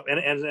 And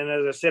as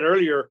I said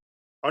earlier,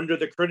 under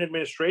the current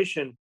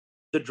administration,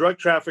 the drug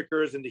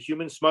traffickers and the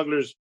human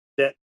smugglers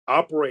that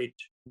operate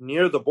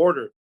near the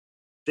border,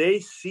 they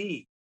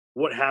see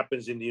what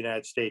happens in the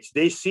United States.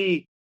 They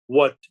see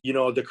what,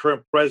 the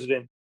current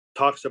president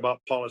talks about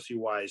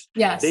policy-wise.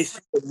 Yes. They see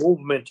the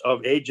movement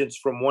of agents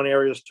from one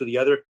area to the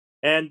other.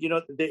 And,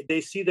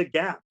 they see the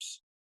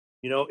gaps.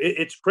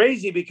 It's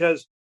crazy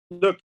because,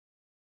 look,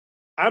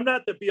 I'm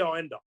not the be-all,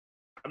 end-all.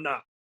 I'm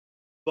not.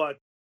 But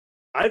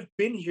I've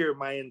been here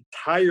my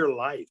entire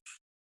life.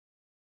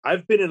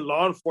 I've been in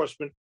law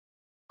enforcement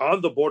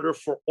on the border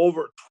for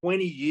over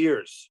 20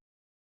 years.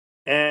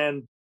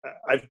 And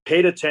I've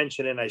paid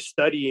attention and I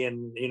study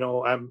and,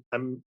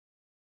 I'm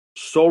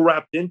so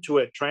wrapped into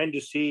it, trying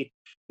to see,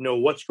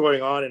 what's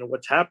going on and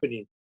what's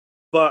happening.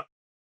 But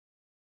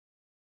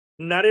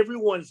not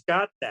everyone's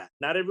got that.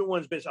 Not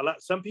everyone's been a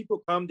lot. Some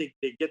people come, they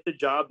get the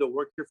job, they'll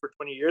work here for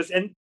 20 years,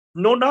 and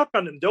no knock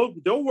on them.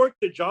 They'll work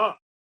the job.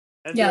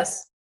 And they're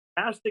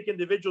fantastic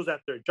individuals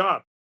at their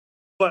job.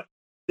 But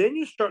then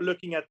you start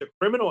looking at the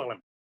criminal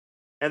element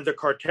and the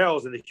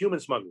cartels and the human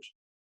smugglers.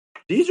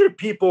 These are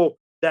people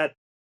that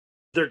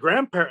their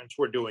grandparents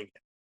were doing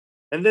it.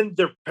 And then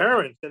their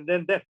parents, and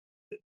then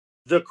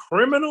the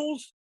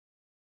criminals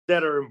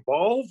that are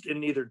involved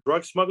in either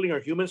drug smuggling or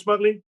human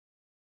smuggling,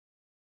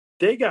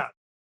 they got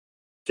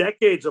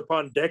decades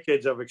upon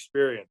decades of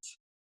experience.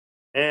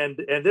 And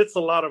it's a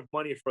lot of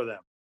money for them.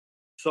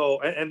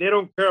 So, and they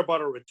don't care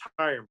about a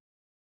retirement.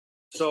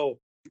 So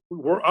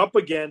we're up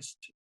against,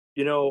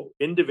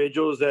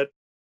 individuals that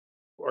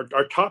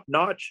are top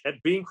notch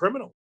at being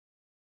criminal.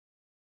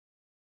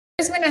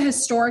 There's been a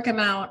historic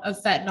amount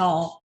of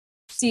fentanyl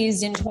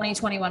seized in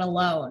 2021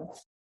 alone.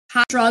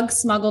 How drugs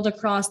smuggled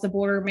across the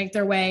border make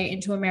their way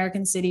into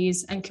American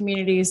cities and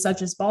communities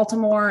such as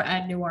Baltimore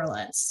and New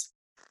Orleans?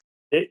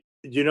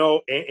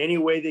 any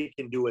way they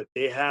can do it.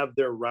 They have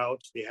their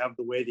routes. They have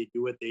the way they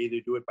do it. They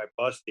either do it by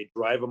bus, they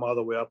drive them all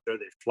the way up there,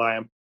 they fly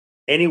them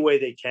any way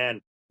they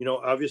can.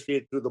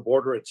 Obviously through the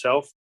border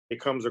itself, it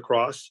comes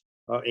across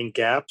in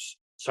gaps.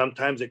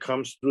 Sometimes it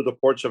comes through the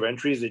ports of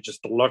entries. It's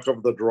just the luck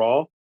of the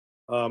draw.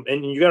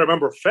 And you got to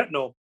remember,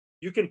 fentanyl,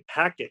 you can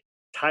pack it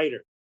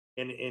tighter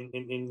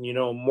in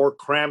more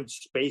crammed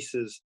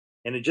spaces,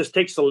 and it just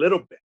takes a little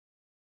bit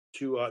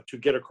to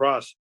get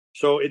across.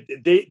 So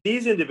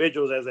these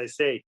individuals, as I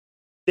say,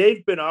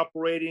 they've been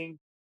operating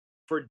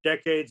for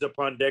decades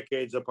upon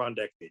decades upon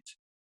decades.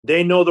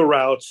 They know the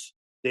routes,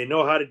 they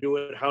know how to do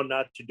it, how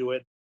not to do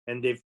it,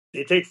 and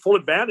they take full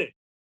advantage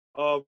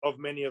of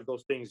many of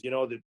those things.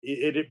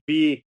 It'd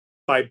be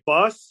by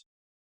bus,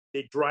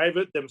 they drive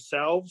it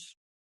themselves,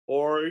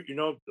 or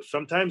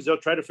sometimes they'll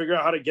try to figure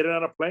out how to get it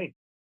on a plane.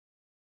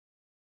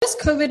 Is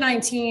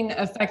COVID-19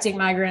 affecting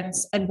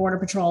migrants and Border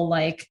Patrol?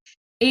 Like,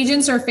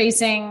 agents are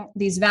facing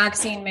these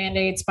vaccine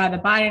mandates by the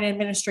Biden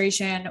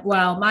administration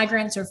while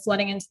migrants are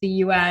flooding into the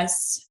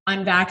US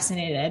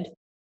unvaccinated.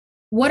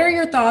 What are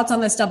your thoughts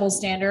on this double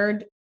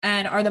standard?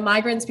 And are the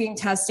migrants being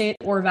tested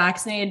or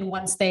vaccinated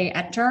once they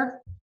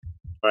enter?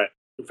 All right.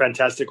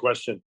 Fantastic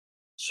question.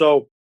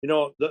 So,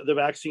 the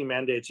vaccine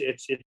mandates,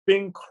 it's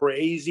been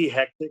crazy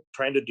hectic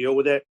trying to deal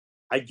with it.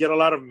 I get a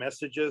lot of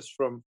messages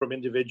from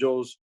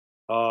individuals,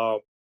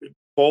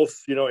 both,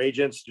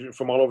 agents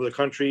from all over the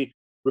country,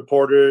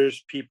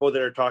 reporters, people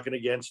that are talking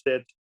against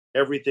it,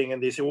 everything.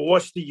 And they say, well,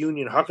 what's the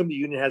union? How come the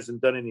union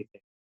hasn't done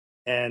anything?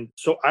 And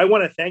so I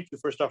want to thank you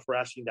first off for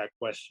asking that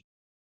question.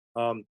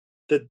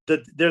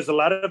 There's a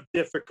lot of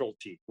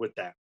difficulty with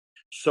that.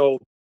 So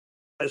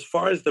as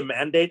far as the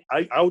mandate,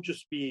 I'll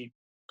just be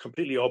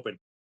completely open.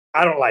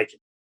 I don't like it.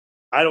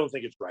 I don't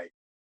think it's right.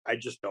 I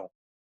just don't.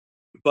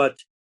 But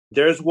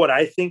there's what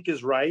I think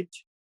is right.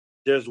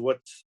 There's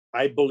what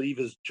I believe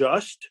is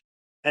just.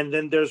 And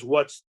then there's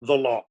what's the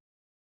law.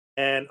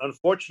 And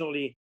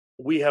unfortunately,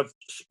 we have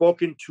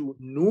spoken to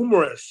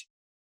numerous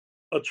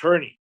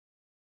attorneys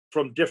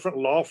from different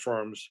law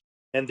firms,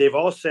 and they've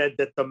all said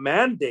that the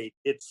mandate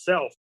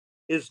itself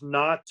is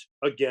not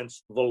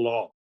against the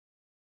law.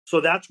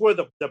 So that's where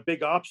the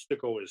big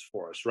obstacle is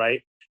for us,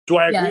 right? Do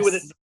I agree with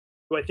it?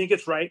 Do I think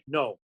it's right?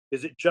 No.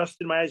 Is it just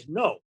in my eyes?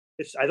 No.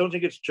 I don't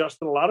think it's just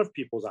in a lot of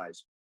people's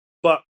eyes.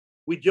 But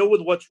we deal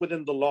with what's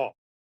within the law.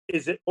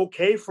 Is it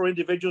okay for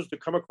individuals to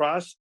come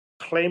across,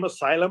 claim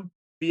asylum,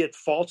 be it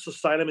false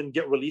asylum, and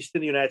get released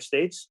in the United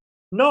States?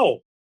 No,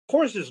 of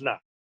course it's not.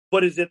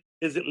 But is it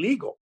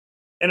legal?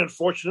 And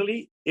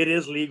unfortunately, it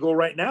is legal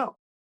right now.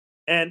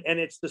 And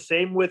it's the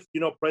same with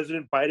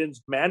President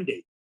Biden's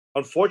mandate.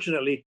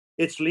 Unfortunately,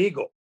 it's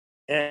legal,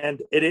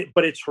 and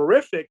but it's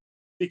horrific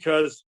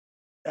because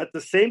at the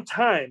same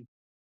time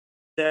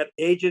that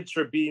agents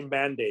are being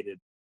mandated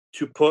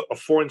to put a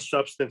foreign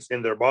substance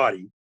in their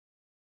body,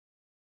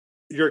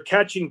 you're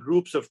catching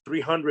groups of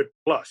 300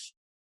 plus.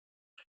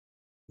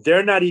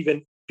 They're not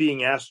even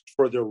being asked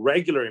for their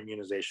regular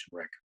immunization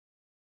record.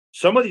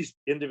 Some of these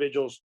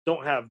individuals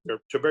don't have their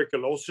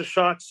tuberculosis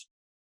shots.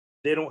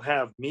 They don't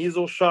have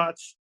measles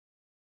shots.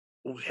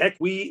 Heck,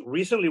 we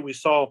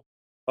saw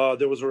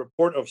there was a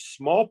report of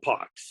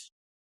smallpox,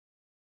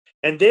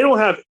 and they don't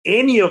have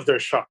any of their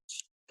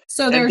shots.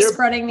 So they're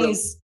spreading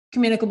these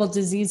communicable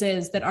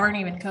diseases that aren't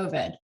even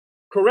COVID.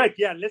 Correct.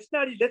 Yeah. Let's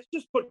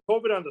just put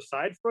COVID on the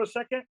side for a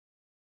second.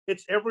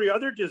 It's every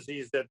other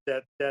disease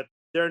that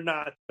they're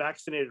not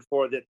vaccinated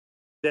for,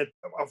 that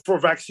for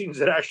vaccines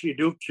that actually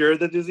do cure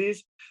the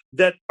disease,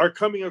 that are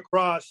coming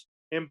across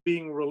and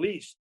being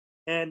released.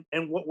 And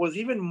what was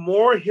even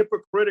more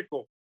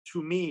hypocritical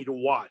to me to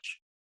watch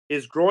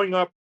is growing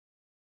up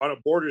on a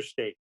border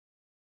state,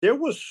 there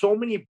was so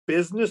many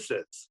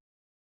businesses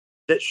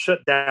that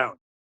shut down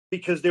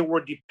because they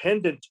were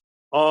dependent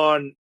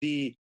on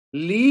the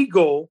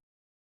legal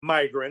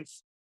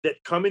migrants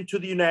that come into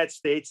the United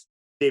States.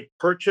 They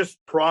purchase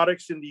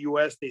products in the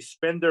US, they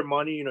spend their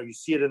money, you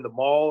see it in the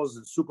malls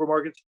and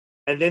supermarkets,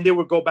 and then they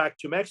would go back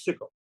to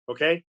Mexico,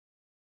 okay?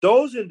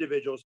 Those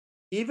individuals,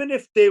 even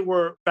if they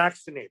were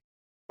vaccinated,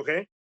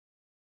 okay,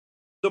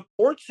 the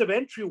ports of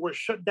entry were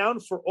shut down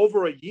for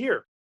over a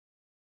year.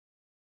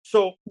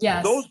 So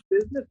yes, those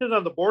businesses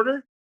on the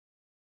border,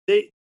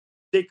 they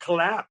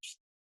collapsed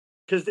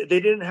because they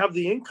didn't have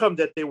the income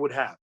that they would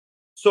have.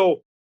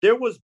 So there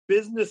was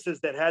businesses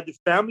that had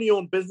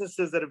family-owned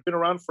businesses that have been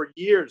around for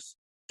years,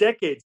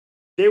 decades.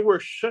 They were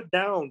shut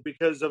down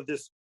because of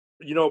this,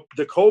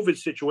 the COVID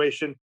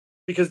situation,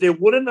 because they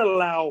wouldn't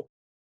allow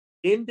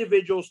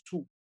individuals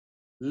to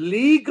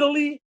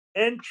legally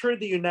enter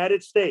the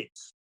United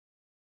States.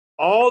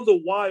 All the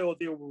while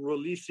they were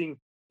releasing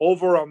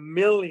over 1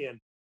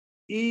 million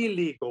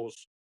illegals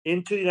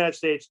into the United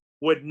States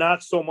with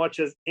not so much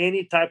as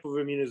any type of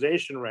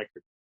immunization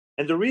record.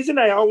 And the reason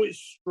I always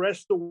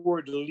stress the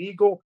word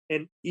legal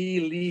and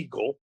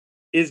illegal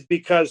is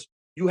because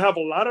you have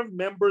a lot of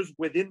members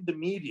within the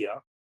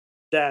media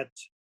that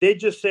they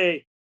just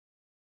say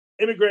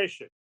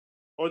immigration,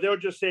 or they'll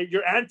just say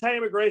you're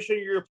anti-immigration,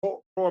 you're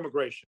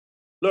pro-immigration.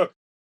 Look,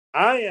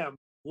 I am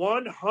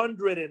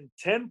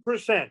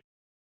 110%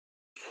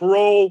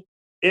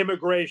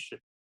 pro-immigration.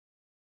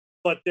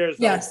 But there's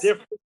a Yes.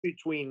 difference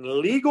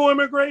between legal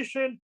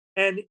immigration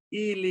and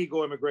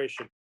illegal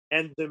immigration.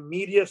 And the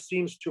media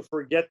seems to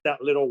forget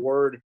that little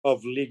word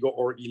of legal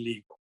or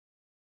illegal.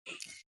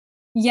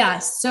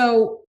 Yes.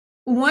 So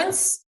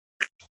once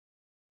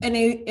an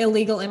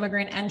illegal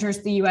immigrant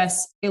enters the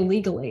US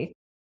illegally,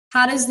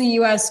 how does the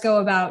US go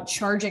about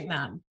charging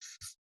them?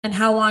 And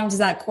how long does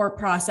that court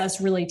process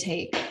really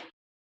take?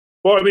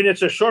 Well, I mean,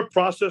 it's a short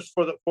process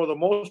for the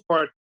most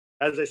part.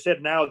 As I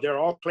said, now they're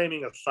all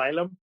claiming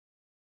asylum,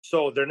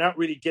 so they're not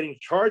really getting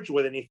charged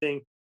with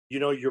anything.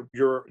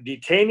 You're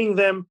detaining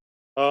them.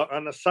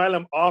 An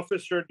asylum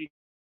officer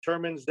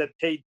determines that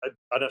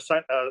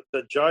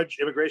the judge,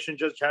 immigration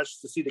judge, has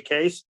to see the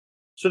case.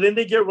 So then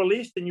they get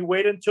released, and you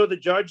wait until the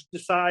judge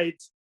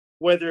decides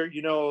whether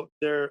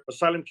their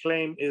asylum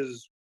claim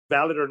is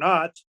valid or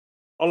not.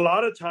 A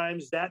lot of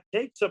times that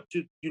takes up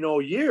to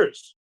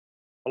years.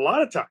 A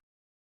lot of times.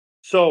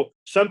 So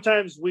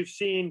sometimes we've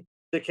seen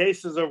the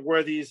cases of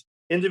where these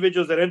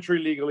individuals that enter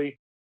illegally,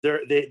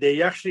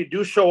 they actually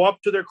do show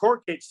up to their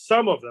court case,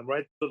 some of them,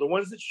 right? So the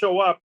ones that show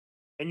up,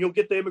 and you'll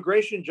get the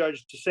immigration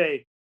judge to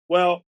say,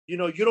 well, you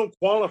don't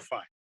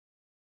qualify.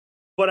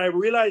 But I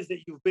realize that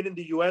you've been in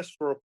the US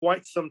for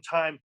quite some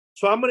time.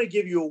 So I'm going to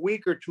give you a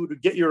week or two to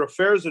get your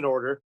affairs in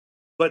order,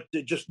 but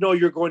just know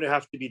you're going to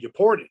have to be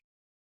deported.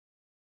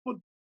 Well,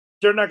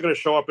 they're not going to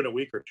show up in a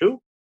week or two.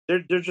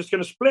 They're just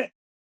going to split.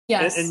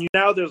 Yes. And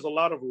now there's a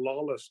lot of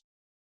lawless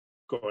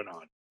going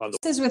on.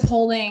 This is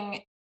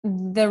withholding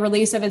the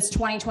release of its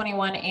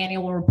 2021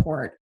 annual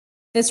report.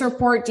 This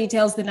report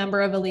details the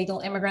number of illegal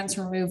immigrants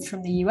removed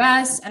from the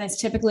US, and it's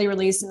typically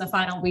released in the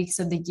final weeks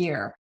of the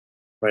year.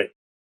 Right.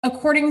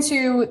 According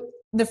to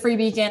the Free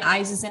Beacon,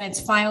 ICE is in its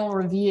final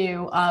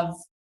review of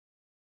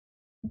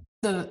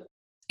the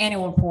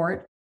annual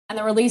report, and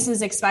the release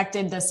is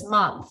expected this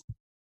month.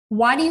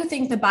 Why do you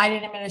think the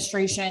Biden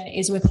administration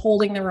is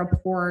withholding the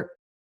report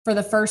for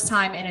the first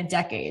time in a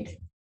decade?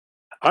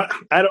 I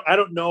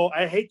don't know.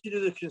 I hate to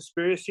do the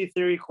conspiracy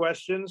theory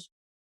questions.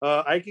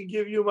 I can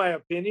give you my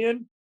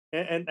opinion,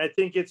 and I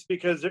think it's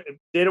because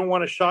they don't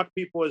want to shock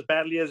people as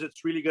badly as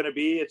it's really going to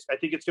be. I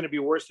think it's going to be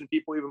worse than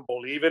people even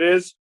believe it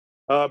is,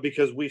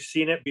 because we've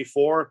seen it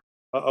before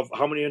of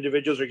how many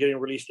individuals are getting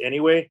released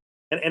anyway.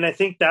 And I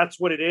think that's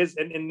what it is.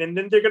 And then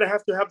they're going to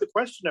have the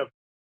question of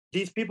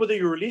these people that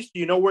you released, do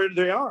you know where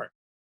they are?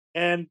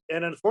 And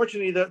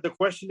unfortunately, the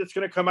question that's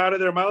going to come out of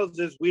their mouths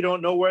is, we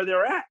don't know where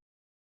they're at.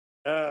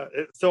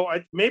 So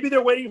maybe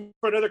they're waiting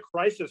for another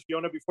crisis,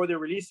 Fiona, before they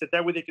release it.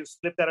 That way they can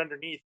slip that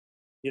underneath.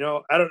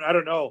 I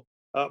don't know.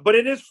 But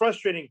it is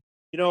frustrating.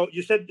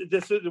 You said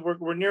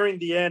we're nearing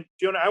the end.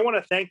 Fiona, I want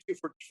to thank you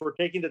for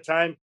taking the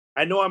time.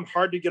 I know I'm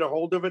hard to get a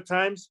hold of at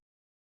times,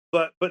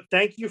 but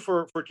thank you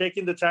for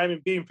taking the time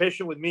and being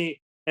patient with me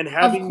and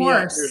having me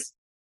on here.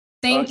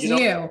 Thank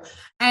you.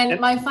 And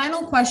my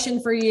final question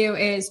for you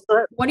is,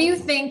 what do you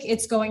think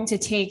it's going to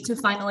take to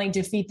finally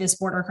defeat this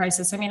border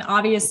crisis? I mean,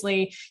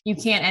 obviously, you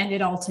can't end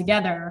it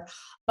altogether,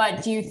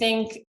 but do you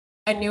think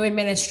a new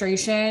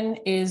administration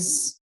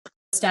is a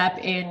step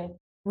in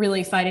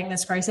really fighting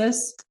this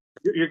crisis?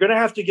 You're going to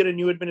have to get a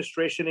new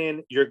administration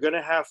in. You're going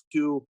to have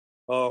to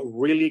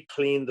really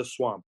clean the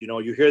swamp.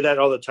 You hear that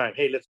all the time.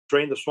 Hey, let's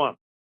drain the swamp.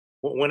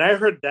 When I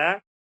heard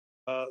that,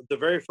 the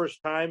very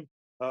first thing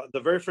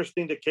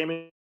that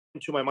came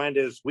into my mind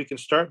is we can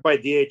start by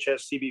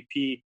DHS,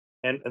 CBP,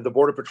 and the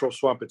Border Patrol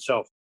swamp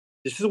itself.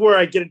 This is where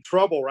I get in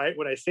trouble, right,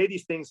 when I say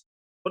these things.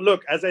 But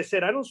look, as I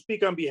said, I don't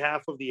speak on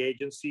behalf of the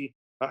agency.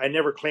 I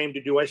never claim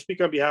to do. I speak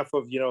on behalf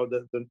of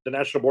the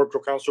National Border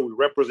Patrol Council. We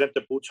represent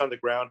the boots on the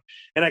ground,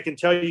 and I can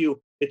tell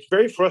you it's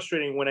very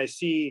frustrating when I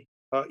see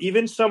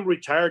even some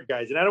retired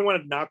guys. And I don't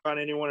want to knock on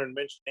anyone and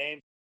mention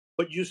names,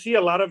 but you see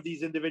a lot of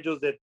these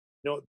individuals that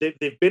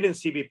they've been in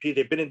CBP,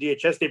 they've been in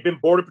DHS, they've been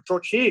Border Patrol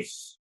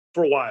chiefs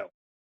for a while.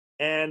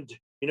 And,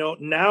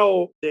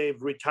 now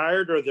they've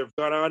retired or they've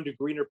gone on to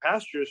greener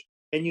pastures,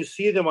 and you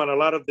see them on a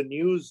lot of the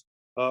news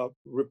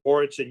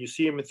reports, and you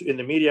see them in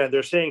the media, and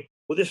they're saying,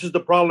 well, this is the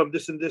problem,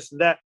 this and this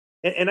and that.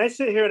 And I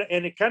sit here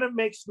and it kind of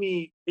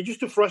it used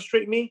to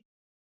frustrate me.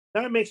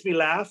 Now it makes me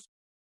laugh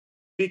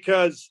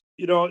because,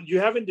 you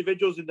have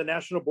individuals in the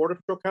National Border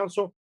Patrol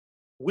Council.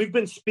 We've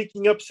been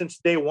speaking up since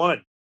day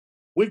one.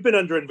 We've been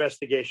under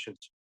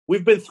investigations.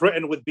 We've been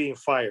threatened with being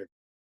fired.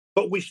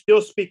 But we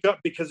still speak up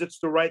because it's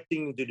the right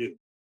thing to do.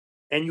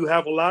 And you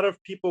have a lot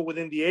of people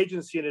within the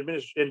agency and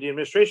the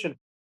administration,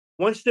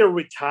 once they're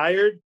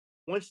retired,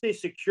 once they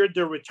secured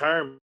their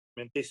retirement,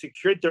 they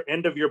secured their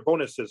end of year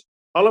bonuses,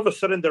 all of a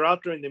sudden they're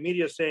out there in the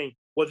media saying,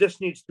 well, this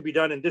needs to be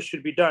done and this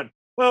should be done.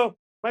 Well,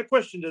 my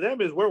question to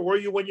them is, where were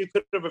you when you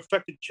could have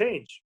affected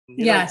change?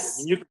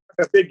 Yes. You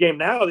have a big game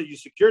now that you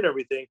secured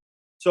everything.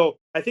 So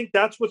I think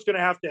that's what's going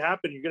to have to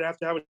happen. You're going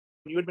to have a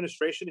new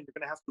administration, and you're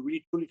going to have to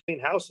really truly clean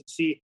house and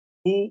see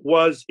who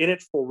was in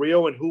it for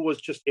real and who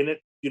was just in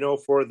it,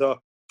 for the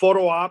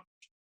photo op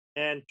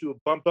and to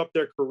bump up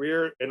their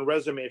career and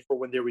resume for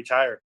when they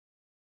retire.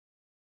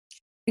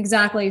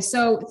 Exactly.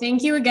 So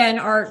thank you again,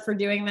 Art, for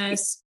doing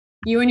this.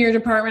 You and your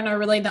department are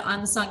really the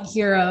unsung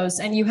heroes,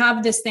 and you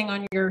have this thing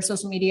on your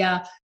social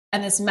media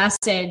and this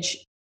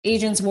message,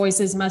 agents'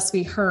 voices must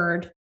be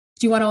heard.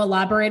 Do you want to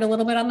elaborate a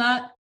little bit on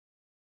that?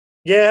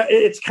 Yeah,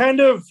 it's kind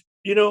of,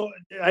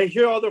 I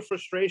hear all the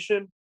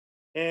frustration,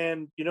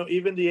 and,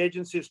 even the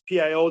agency's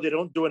PIO, they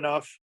don't do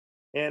enough.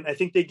 And I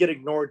think they get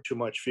ignored too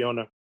much,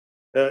 Fiona.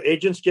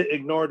 Agents get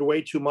ignored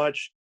way too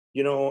much.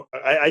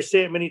 I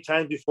say it many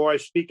times before. I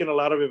speak in a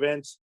lot of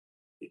events.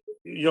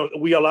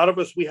 A lot of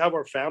us, we have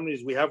our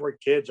families, we have our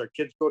kids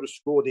go to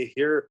school, they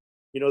hear,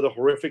 the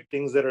horrific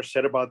things that are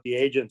said about the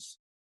agents,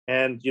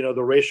 and,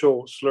 the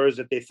racial slurs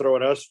that they throw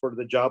at us for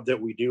the job that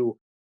we do.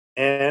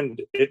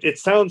 And it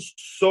sounds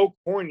so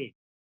corny,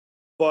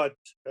 but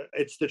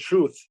it's the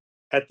truth.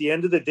 At the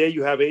end of the day,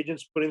 you have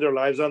agents putting their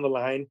lives on the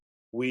line.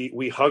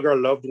 We hug our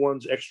loved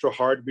ones extra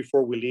hard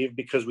before we leave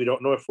because we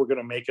don't know if we're going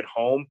to make it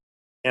home,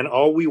 and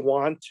all we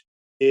want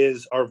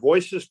is our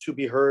voices to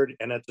be heard,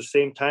 and at the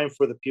same time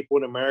for the people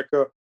in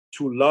America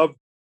to love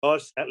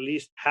us at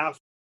least half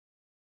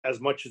as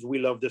much as we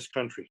love this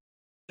country.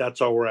 That's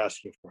all we're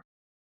asking for.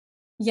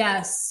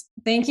 Yes.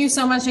 Thank you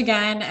so much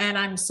again. And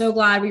I'm so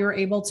glad we were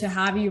able to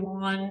have you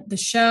on the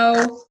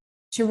show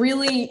to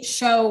really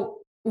show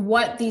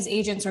what these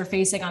agents are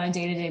facing on a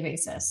day-to-day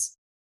basis.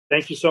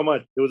 Thank you so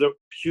much. It was a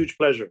huge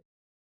pleasure.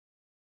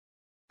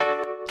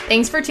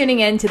 Thanks for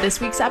tuning in to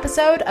this week's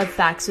episode of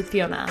Facts with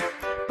Fiona.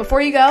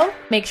 Before you go,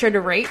 make sure to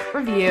rate,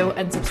 review,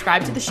 and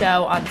subscribe to the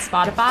show on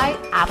Spotify,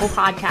 Apple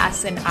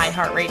Podcasts, and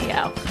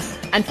iHeartRadio.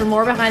 And for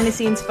more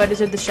behind-the-scenes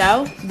footage of the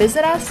show,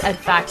 visit us at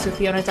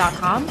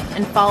factswithfiona.com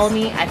and follow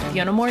me at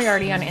Fiona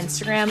Moriarty on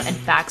Instagram and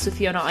Facts with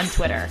Fiona on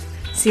Twitter.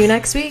 See you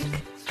next week.